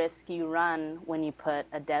the risk you run when you put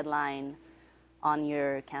a deadline on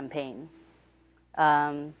your campaign.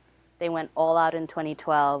 They went all out in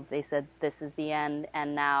 2012. They said this is the end,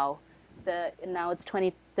 and now it's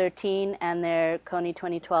 13 and their Kony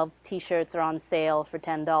 2012 T-shirts are on sale for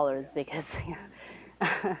 $10 because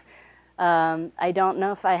I don't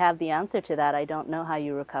know if I have the answer to that. I don't know how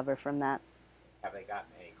you recover from that. Have they gotten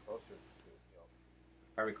any closer to,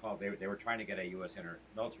 if I recall, they were trying to get a U.S.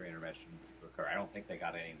 military intervention to occur. I don't think they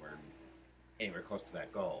got anywhere close to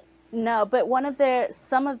that goal. No, but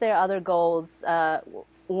some of their other goals,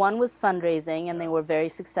 one was fundraising, and they were very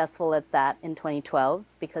successful at that in 2012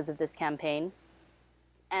 because of this campaign.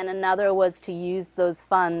 And another was to use those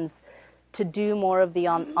funds to do more of the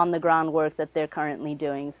on-the-ground work that they're currently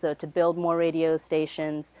doing. So to build more radio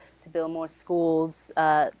stations, to build more schools,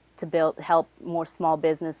 to help more small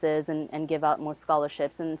businesses and give out more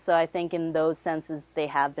scholarships. And so I think in those senses they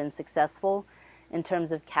have been successful. In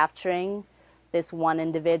terms of capturing this one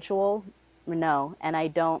individual, no. And I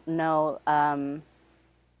don't know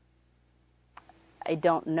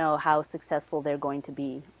how successful they're going to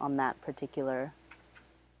be on that particular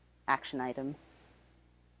action item.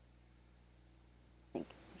 I think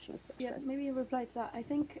she was first. Maybe a reply to that. I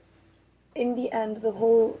think in the end,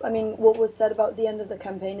 what was said about the end of the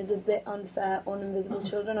campaign is a bit unfair on invisible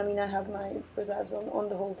children. I mean, I have my reserves on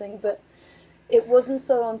the whole thing, but it wasn't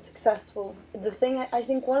so unsuccessful. The thing, I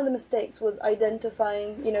think one of the mistakes was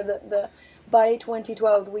identifying, that by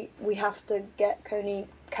 2012 we have to get Kony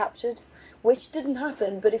captured, which didn't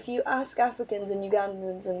happen. But if you ask Africans and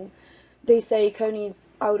Ugandans, and they say Kony's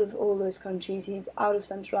out of all those countries, he's out of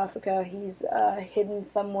Central Africa, he's hidden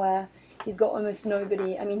somewhere, he's got almost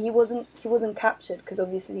nobody. I mean, he wasn't captured because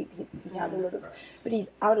obviously he had a lot of, but he's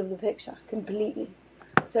out of the picture completely.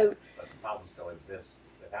 So, but the problem still exists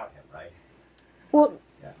without him, right? Well,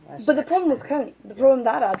 yeah. But the problem was Kony. The problem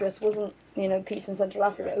that address wasn't, peace in Central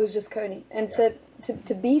Africa. It was just Kony. And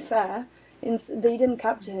to be fair, they didn't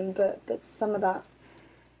capture him, but some of that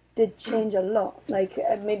did change a lot. Like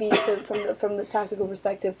maybe so from the tactical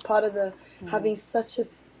perspective, part of the having such a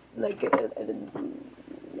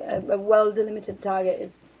well delimited target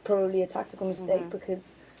is probably a tactical mistake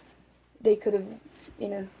because they could have,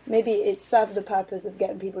 maybe it served the purpose of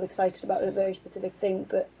getting people excited about a very specific thing,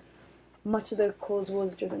 but much of the cause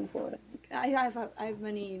was driven forward. I have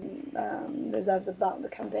many reserves about the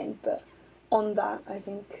campaign, but on that, I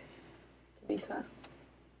think, to be fair.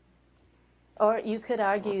 Or you could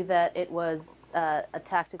argue that it was a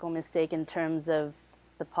tactical mistake in terms of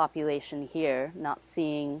the population here not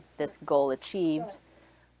seeing this goal achieved,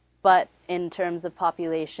 but in terms of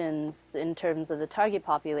populations, in terms of the target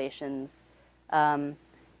populations,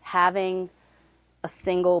 having a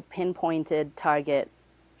single pinpointed target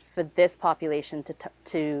for this population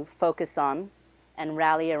to focus on and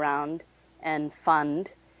rally around and fund,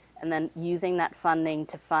 and then using that funding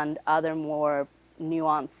to fund other more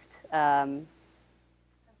nuanced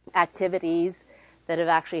activities that have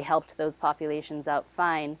actually helped those populations out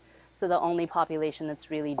fine. So the only population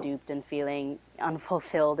that's really duped and feeling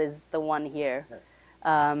unfulfilled is the one here,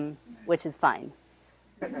 which is fine.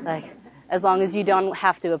 Like, as long as you don't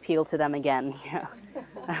have to appeal to them again.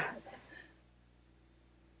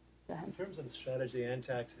 In terms of strategy and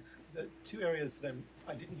tactics, the two areas that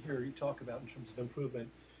I didn't hear you talk about in terms of improvement.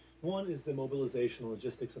 One is the mobilization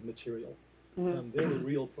logistics of material. There were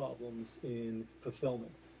real problems in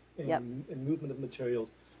fulfillment and movement of materials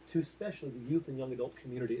to especially the youth and young adult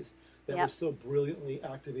communities that were so brilliantly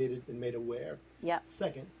activated and made aware.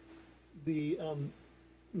 Second, the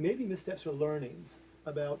maybe missteps or learnings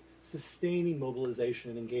about sustaining mobilization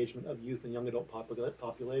and engagement of youth and young adult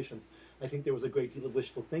populations. I think there was a great deal of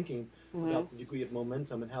wishful thinking about the degree of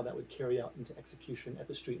momentum and how that would carry out into execution at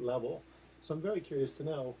the street level. So I'm very curious to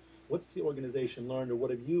know, what's the organization learned, or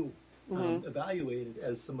what have you evaluated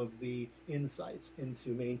as some of the insights into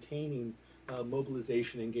maintaining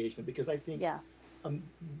mobilization engagement? Because I think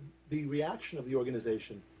the reaction of the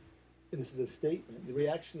organization, and this is a statement, the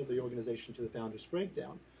reaction of the organization to the Founders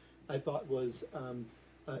Breakdown, I thought was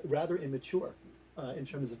rather immature in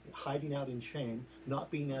terms of hiding out in shame,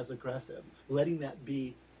 not being as aggressive, letting that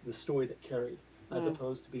be the story that carried, as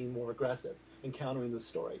opposed to being more aggressive and countering the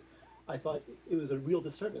story. I thought it was a real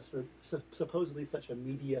disservice for supposedly such a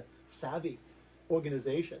media-savvy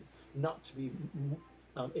organization not to be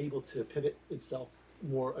able to pivot itself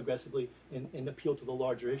more aggressively and appeal to the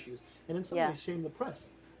larger issues, and in some ways shame the press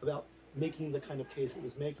about making the kind of case it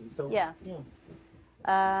was making. So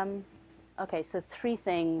okay, so three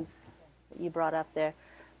things you brought up there.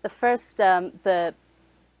 The first, the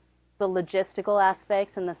logistical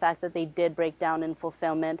aspects and the fact that they did break down in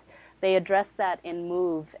fulfillment. They addressed that in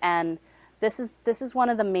Move, and this is one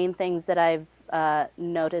of the main things that I've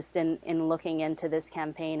noticed in looking into this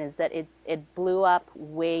campaign, is that it blew up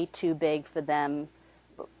way too big for them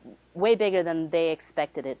way bigger than they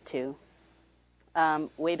expected it to,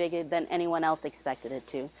 way bigger than anyone else expected it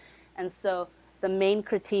to. And so the main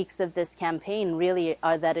critiques of this campaign really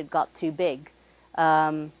are that it got too big.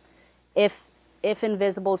 If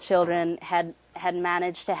Invisible Children had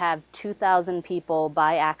managed to have 2,000 people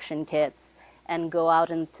buy action kits and go out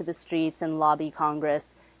into the streets and lobby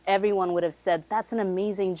Congress, everyone would have said, that's an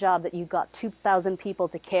amazing job that you got 2,000 people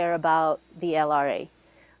to care about the LRA.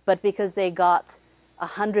 But because they got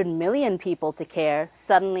 100 million people to care,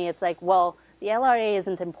 suddenly it's like, well, the LRA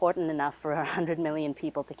isn't important enough for 100 million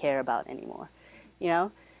people to care about anymore, you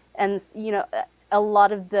know? And, you know, a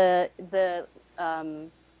lot of the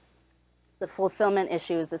fulfillment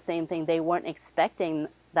issue is the same thing. They weren't expecting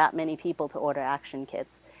that many people to order action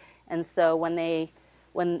kits. And so when they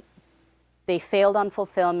failed on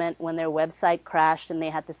fulfillment, when their website crashed and they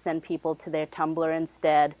had to send people to their Tumblr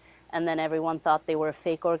instead, and then everyone thought they were a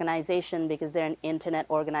fake organization because they're an internet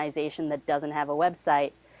organization that doesn't have a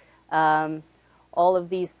website. All of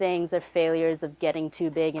these things are failures of getting too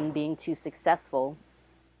big and being too successful.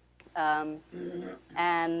 The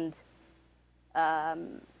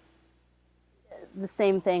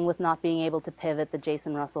same thing with not being able to pivot, the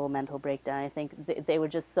Jason Russell mental breakdown. I think they were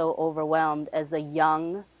just so overwhelmed as a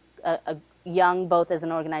young, both as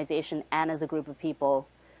an organization and as a group of people,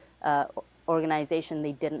 organization,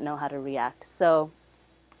 they didn't know how to react. So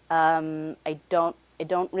I don't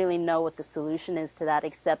really know what the solution is to that,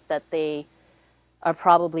 except that they are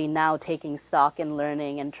probably now taking stock and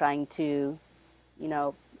learning and trying to, you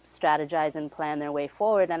know, strategize and plan their way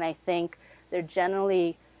forward. And I think they're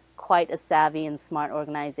generally quite a savvy and smart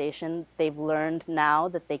organization. They've learned now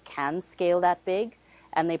that they can scale that big,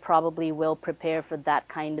 and they probably will prepare for that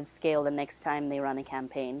kind of scale the next time they run a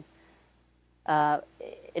campaign.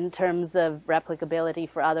 In terms of replicability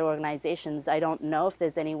for other organizations, I don't know if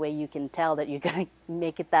there's any way you can tell that you're going to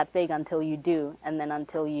make it that big until you do, and then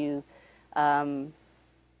until you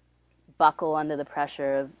buckle under the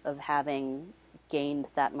pressure of having gained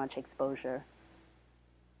that much exposure.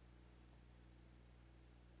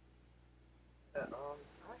 Yeah, I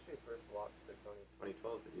actually first watched the Kony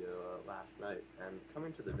 2012 video last night, and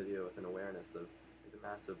coming to the video with an awareness of the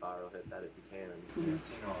massive viral hit that it became, and seeing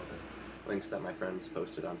all the links that my friends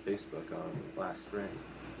posted on Facebook last spring,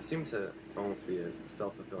 it seemed to almost be a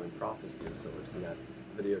self-fulfilling prophecy of sorts, in that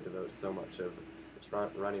the video devotes so much of its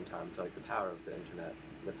running time to like the power of the internet,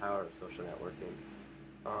 and the power of social networking.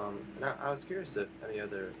 And I was curious if any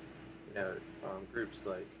other, groups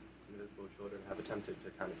like Invisible Children have attempted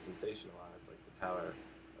to kind of sensationalize like the power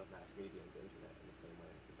of mass media and the internet in the same way.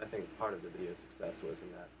 Because I think part of the video's success was in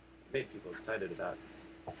that it made people excited about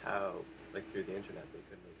how, like through the internet, they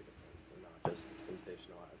could make a difference and not just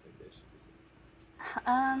sensationalizing the issues.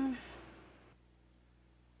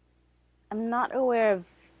 I'm not aware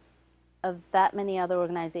of that many other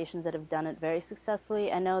organizations that have done it very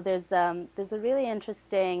successfully. I know there's a really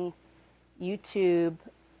interesting YouTube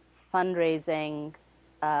fundraising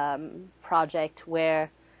project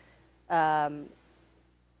where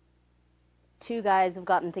two guys have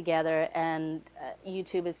gotten together, and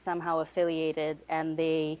YouTube is somehow affiliated, and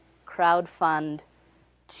they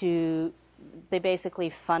they basically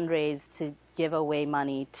fundraise to give away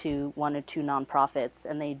money to one or two nonprofits,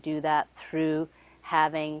 and they do that through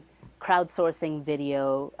having crowdsourcing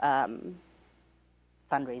video,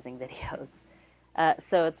 fundraising videos.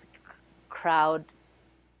 So it's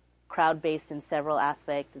crowd-based in several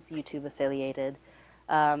aspects. It's YouTube affiliated.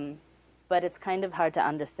 But it's kind of hard to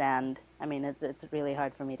understand. I mean, it's really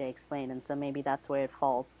hard for me to explain, and so maybe that's where it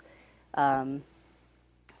falls. But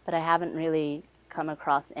I haven't really come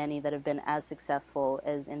across any that have been as successful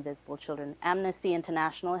as Invisible Children. Amnesty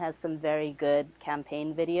International has some very good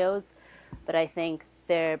campaign videos, but I think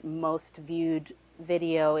their most viewed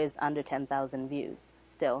video is under 10,000 views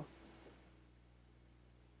still.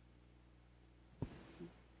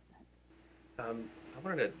 I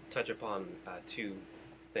wanted to touch upon two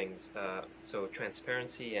things. So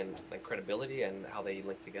transparency and like credibility and how they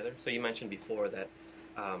link together. So you mentioned before that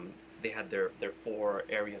they had their four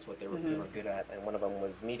areas what they were good at, and one of them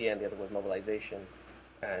was media and the other was mobilization.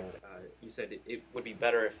 And you said it would be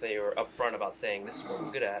better if they were upfront about saying this is what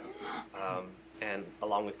we're good at, and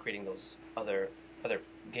along with creating those other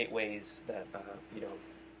gateways that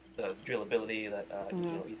the drillability that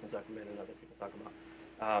Ethan Zuckerman and other people talk about.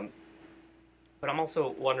 But I'm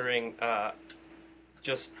also wondering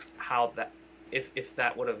just how that if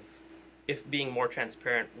being more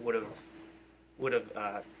transparent would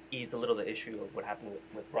have eased a little the issue of what happened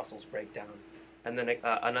with Russell's breakdown. And then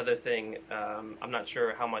another thing, I'm not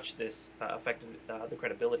sure how much this affected the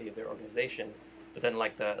credibility of their organization, but then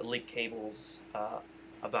like the leaked cables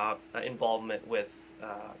about involvement with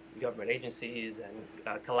government agencies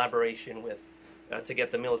and collaboration with to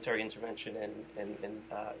get the military intervention in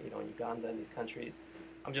Uganda and these countries.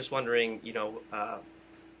 I'm just wondering,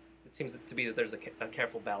 it seems to be that there's a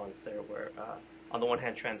careful balance there where, on the one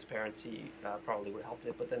hand, transparency probably would help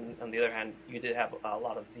it, but then on the other hand, you did have a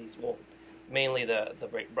lot of these, well, mainly the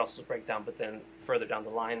Brussels breakdown, but then further down the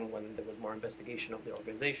line when there was more investigation of the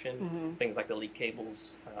organization, things like the leaked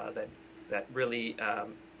cables that really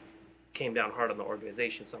came down hard on the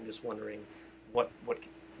organization. So I'm just wondering,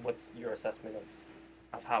 what's your assessment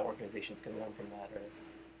of how organizations can learn from that? Or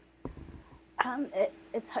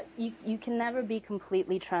It's hard. You can never be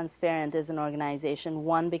completely transparent as an organization.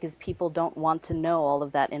 One, because people don't want to know all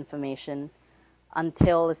of that information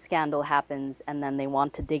until a scandal happens, and then they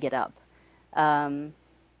want to dig it up. And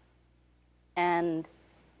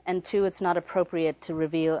two, it's not appropriate to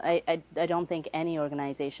reveal. I don't think any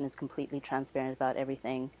organization is completely transparent about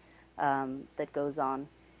everything that goes on.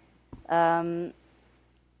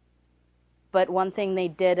 But one thing they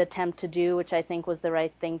did attempt to do, which I think was the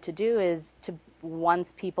right thing to do, is to,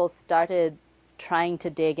 once people started trying to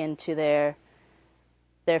dig into their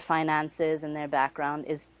finances and their background,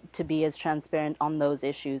 is to be as transparent on those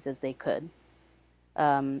issues as they could.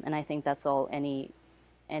 And I think that's all any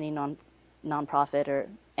nonprofit or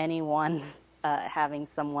anyone having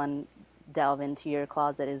someone delve into your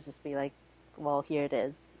closet is just be like, well, here it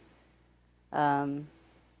is.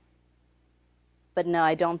 But no,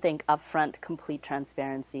 I don't think upfront complete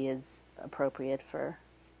transparency is appropriate for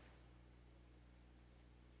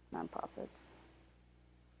nonprofits.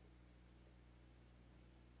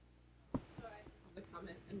 So I have a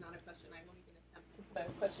comment and not a question. I won't even attempt to put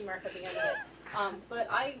a question mark at the end of it.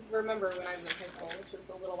 But I remember when I was in high school, which was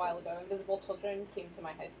a little while ago, Invisible Children came to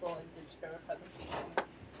my high school and did sort of a presentation,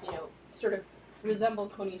 sort of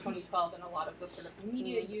resembled Kony 2012 in a lot of the sort of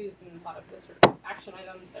media used and a lot of the sort of action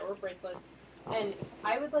items. There were bracelets. And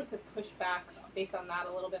I would like to push back based on that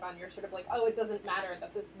a little bit on your sort of like, oh, it doesn't matter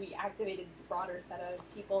that we activated this broader set of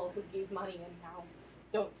people who gave money and now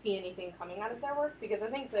don't see anything coming out of their work, because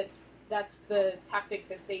I think that that's the tactic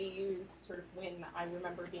that they use sort of when I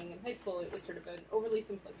remember being in high school. It was sort of an overly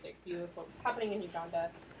simplistic view of what was happening in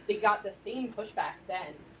Uganda. They got the same pushback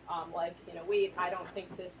then, wait, I don't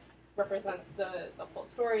think this represents the full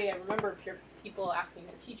story. I remember people asking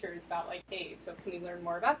their teachers about like, hey, so can we learn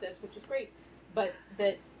more about this, which is great. But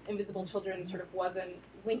that Invisible Children sort of wasn't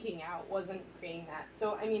linking out, wasn't creating that.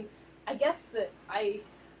 So, I mean, I guess that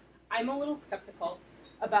I'm a little skeptical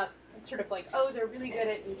about sort of like, oh, they're really good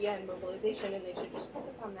at media and mobilization and they should just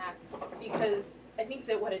focus on that. Because I think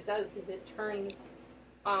that what it does is it turns,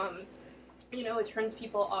 it turns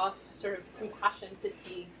people off sort of compassion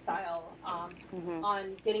fatigue style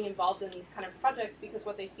on getting involved in these kind of projects, because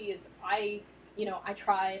what they see is I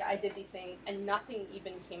tried, I did these things, and nothing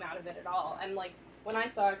even came out of it at all. And, like, when I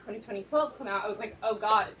saw Kony 2012 come out, I was like, oh,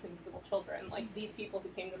 God, it's Invisible Children. Like, these people who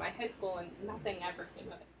came to my high school, and nothing ever came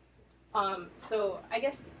of it. So I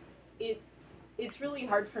guess it's really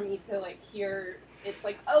hard for me to, like, hear, it's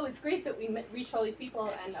like, oh, it's great that we reached all these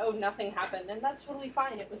people, and, oh, nothing happened. And that's totally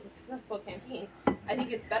fine. It was a successful campaign. I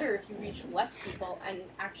think it's better if you reach less people and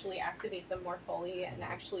actually activate them more fully and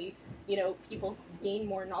actually, people gain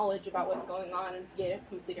more knowledge about what's going on and get a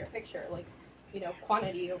completer picture. Like,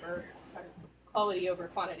 quality over quantity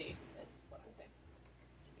is what I'm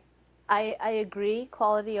thinking. I agree,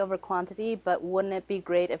 quality over quantity, but wouldn't it be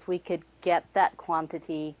great if we could get that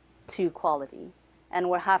quantity to quality? And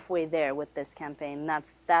we're halfway there with this campaign.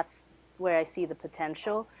 That's where I see the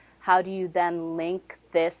potential. How do you then link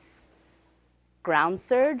this ground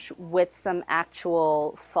surge with some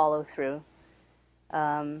actual follow-through?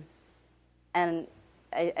 And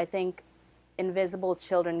I think Invisible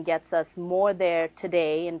Children gets us more there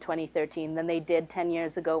today in 2013 than they did 10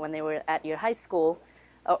 years ago when they were at your high school,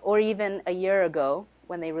 or even a year ago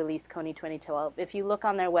when they released Kony 2012. If you look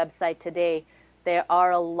on their website today, there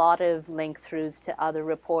are a lot of link-throughs to other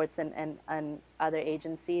reports and other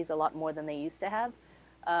agencies, a lot more than they used to have.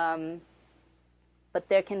 But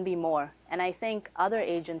there can be more. And I think other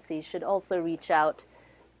agencies should also reach out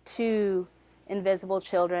to Invisible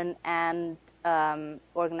Children and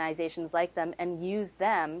organizations like them and use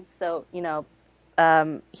them. So,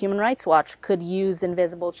 Human Rights Watch could use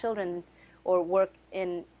Invisible Children or work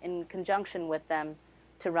in conjunction with them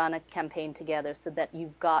to run a campaign together, so that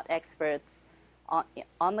you've got experts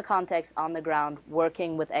on the context, on the ground,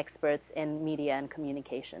 working with experts in media and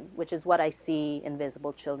communication, which is what I see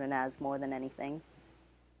Invisible Children as more than anything.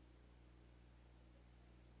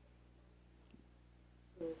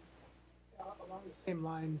 Along the same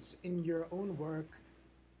lines, in your own work,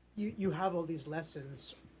 you have all these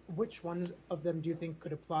lessons. Which ones of them do you think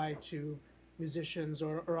could apply to musicians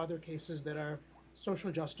or other cases that are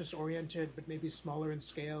social justice oriented, but maybe smaller in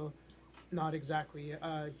scale, not exactly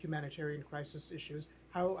humanitarian crisis issues?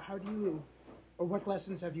 How do you, or what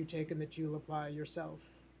lessons have you taken that you'll apply yourself?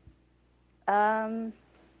 The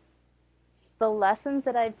lessons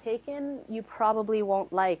that I've taken, you probably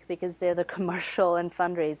won't like because they're the commercial and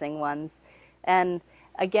fundraising ones. And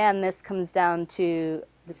again, this comes down to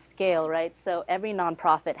the scale, right? So every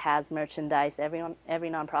nonprofit has merchandise. Every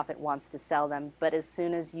nonprofit wants to sell them. But as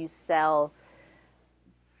soon as you sell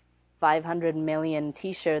 500 million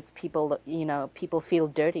T-shirts, people feel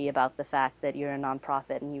dirty about the fact that you're a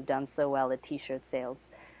nonprofit and you've done so well at T-shirt sales.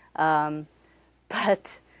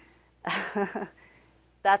 But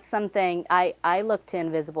that's something I look to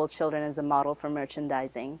Invisible Children as a model for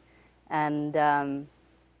merchandising, and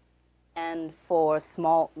for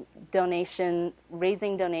small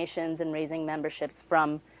raising donations and raising memberships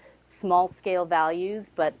from small-scale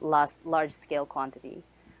values but large-scale quantity.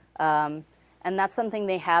 And that's something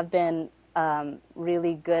they have been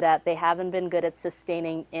really good at. They haven't been good at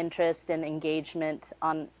sustaining interest and engagement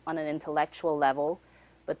on an intellectual level,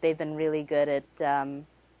 but they've been really good at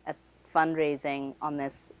fundraising on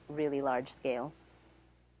this really large scale.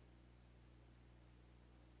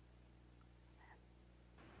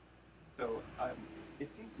 So it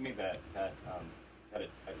seems to me that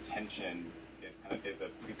attention is a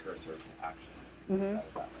precursor to action. Mm-hmm.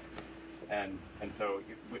 And so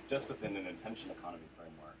just within an attention economy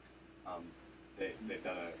framework, they've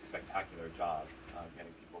done a spectacular job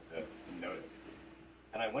getting people to notice.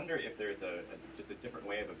 And I wonder if there's just a different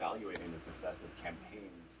way of evaluating the success of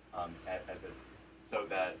campaigns so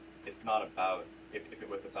that it's not about, if it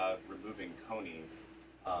was about removing Kony,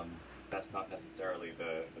 that's not necessarily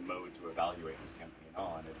the mode to evaluate this campaign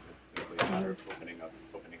on. It's simply a matter of opening up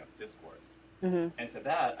discourse. Mm-hmm. And to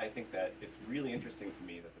that, I think that it's really interesting to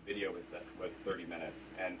me that the video was 30 minutes,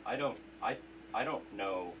 and I don't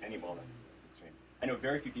know any. Well, that's extreme. I know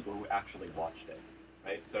very few people who actually watched it,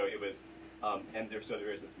 right? So it was, and there was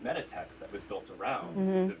this meta text that was built around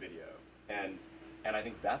the video, and I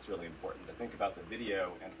think that's really important to think about the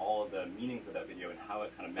video and all of the meanings of that video and how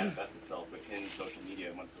it kind of manifests itself within social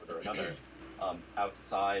media in one sort or another,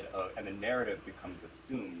 outside of, and the narrative becomes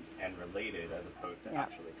assumed and related as opposed to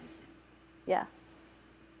actually consumed. Yeah,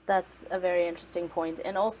 that's a very interesting point.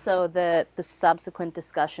 And also the subsequent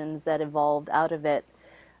discussions that evolved out of it,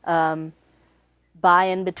 by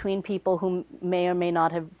and between people who may or may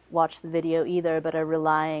not have watched the video either, but are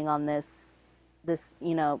relying on this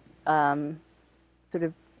sort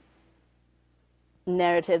of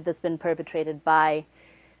narrative that's been perpetrated by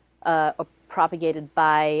or propagated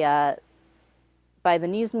by the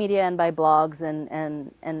news media and by blogs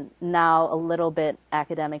and now a little bit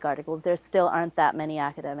academic articles. There still aren't that many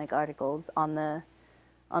academic articles on the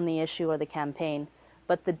issue or the campaign,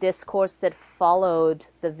 but the discourse that followed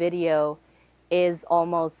the video is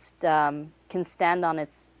almost can stand on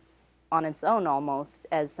its own almost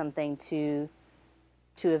as something to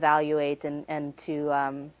evaluate and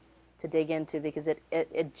to dig into, because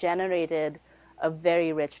it generated a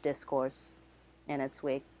very rich discourse in its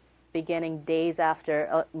wake, beginning days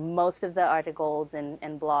after. Most of the articles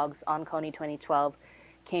and blogs on Kony 2012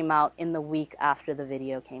 came out in the week after the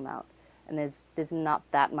video came out, and there's not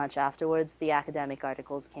that much afterwards. The academic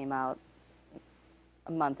articles came out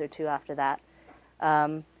a month or two after that,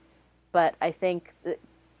 but I think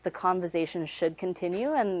the conversation should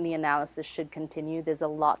continue and the analysis should continue. There's a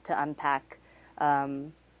lot to unpack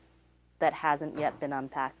that hasn't yet been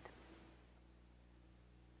unpacked.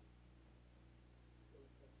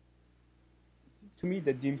 To me,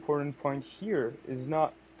 that the important point here is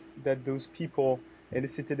not that those people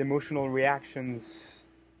elicited emotional reactions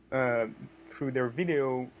through their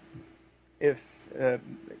video,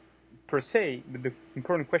 per se, but the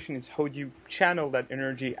important question is how do you channel that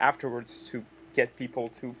energy afterwards to get people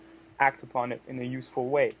to act upon it in a useful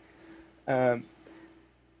way. And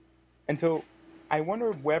so I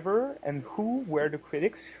wonder whether and who were the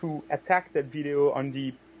critics who attacked that video on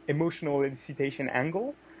the emotional elicitation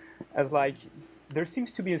angle, as like there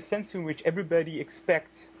seems to be a sense in which everybody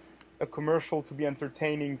expects a commercial to be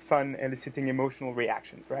entertaining, fun, eliciting emotional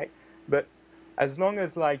reactions, right? But as long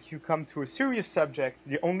as like you come to a serious subject,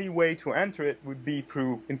 the only way to enter it would be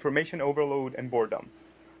through information overload and boredom.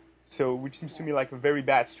 So, which seems to me like a very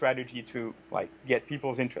bad strategy to like get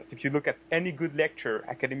people's interest. If you look at any good lecture,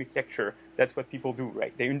 academic lecture, that's what people do,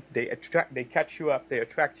 right? They catch you up, they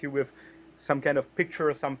attract you with some kind of picture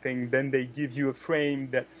or something, then they give you a frame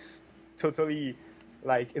that's totally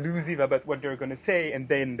like elusive about what they're going to say, and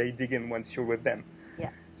then they dig in once you're with them.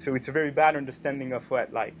 Yeah. So it's a very bad understanding of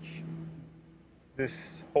what like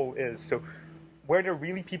this whole is. So were there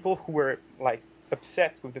really people who were like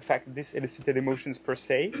upset with the fact that this elicited emotions per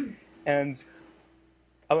se? And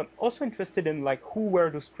I'm also interested in like who were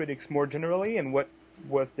those critics more generally, and what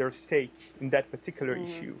was their stake in that particular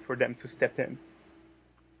issue for them to step in?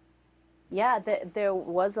 Yeah, there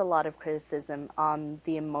was a lot of criticism on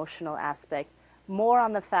the emotional aspect, more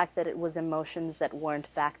on the fact that it was emotions that weren't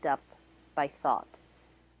backed up by thought.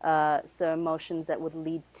 So emotions that would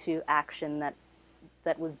lead to action that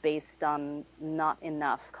was based on not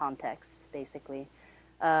enough context, basically.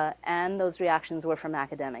 And those reactions were from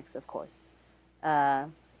academics, of course. Which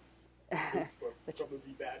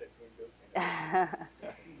probably bad at doing those kind of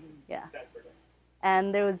things. Yeah.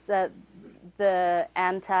 And there was the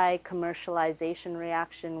anti-commercialization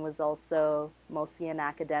reaction was also mostly an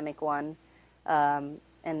academic one. And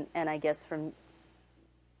I guess from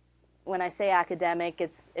when I say academic,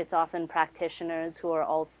 it's often practitioners who are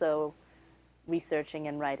also researching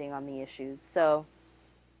and writing on the issues. So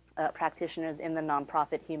practitioners in the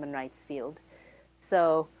nonprofit human rights field.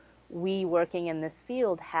 So we working in this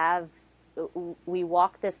field we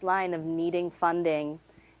walk this line of needing funding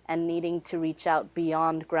and needing to reach out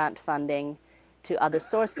beyond grant funding to other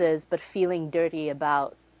sources, but feeling dirty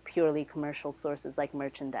about purely commercial sources like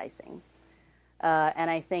merchandising. And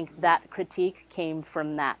I think that critique came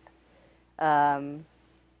from that.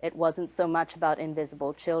 It wasn't so much about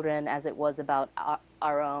invisible children as it was about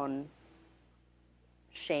our own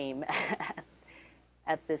shame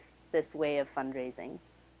at this way of fundraising.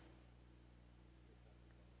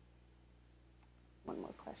 One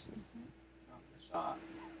more question. I saw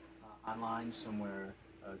online somewhere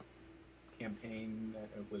a campaign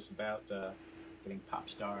that was about getting pop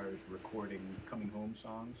stars recording coming home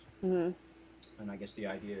songs. Mm-hmm. And I guess the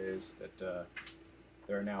idea is that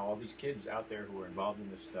there are now all these kids out there who are involved in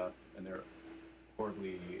this stuff, and they're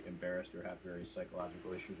horribly embarrassed or have various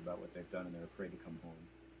psychological issues about what they've done, and they're afraid to come home.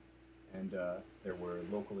 And there were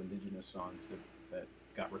local indigenous songs that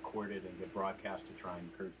got recorded and get broadcast to try and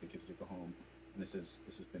encourage the kids to go home. And this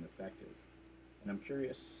has been effective. And I'm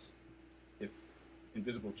curious if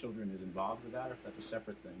Invisible Children is involved with that, or if that's a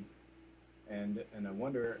separate thing. And I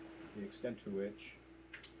wonder the extent to which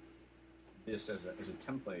this as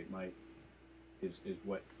a template is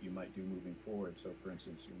what you might do moving forward. So for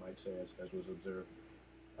instance, you might say, as was observed,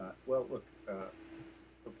 well, look,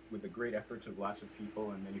 with the great efforts of lots of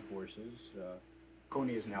people and many forces,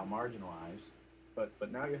 Kony is now marginalized, but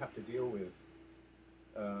now you have to deal with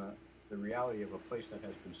the reality of a place that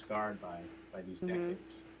has been scarred by these decades.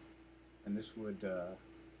 And this would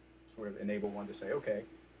sort of enable one to say, okay,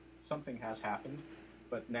 something has happened,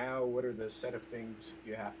 but now what are the set of things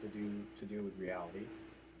you have to do to deal with reality?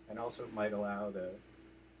 And also it might allow the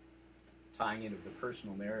tying in of the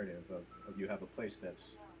personal narrative of you have a place that's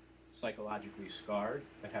psychologically scarred,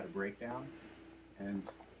 that had a breakdown, and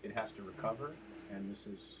it has to recover, and this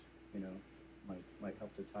is, might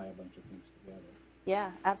help to tie a bunch of things together.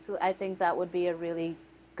 Yeah, absolutely. I think that would be a really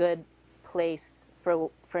good place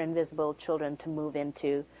for invisible children to move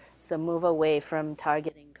into. So move away from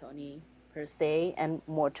targeting Kony per se and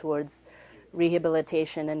more towards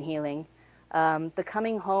rehabilitation and healing. The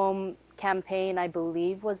Coming Home campaign, I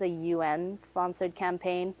believe, was a UN-sponsored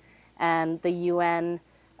campaign, and the UN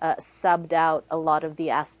subbed out a lot of the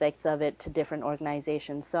aspects of it to different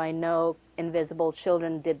organizations. So I know Invisible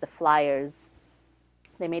Children did the flyers.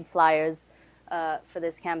 They made flyers for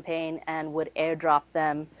this campaign and would airdrop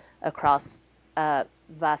them across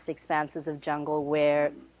vast expanses of jungle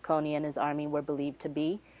where Kony and his army were believed to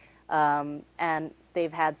be. And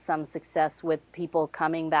they've had some success with people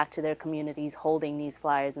coming back to their communities holding these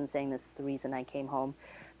flyers and saying, this is the reason I came home.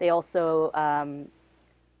 They also,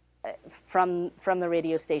 from the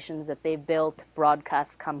radio stations that they've built,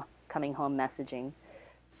 broadcast coming home messaging.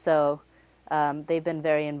 So they've been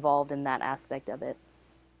very involved in that aspect of it.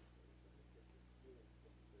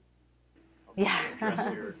 Yeah.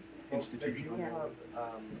 Institutional.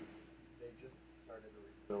 They just started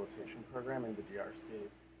a rehabilitation program in the GRC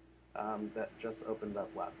that just opened up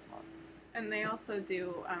last month. And they also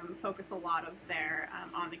do focus a lot of their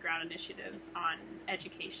on-the-ground initiatives on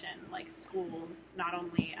education, like schools, not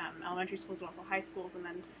only elementary schools, but also high schools, and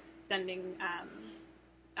then sending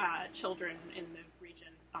children in the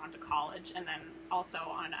region on to college, and then also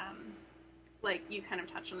on, like you kind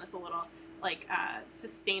of touched on this a little, like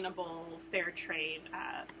sustainable, fair trade,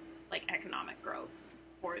 like economic growth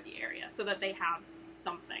for the area, so that they have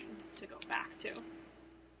something to go back to.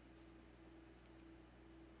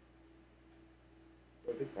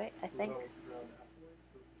 Great, I think.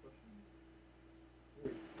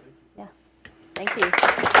 Yeah. Thank you.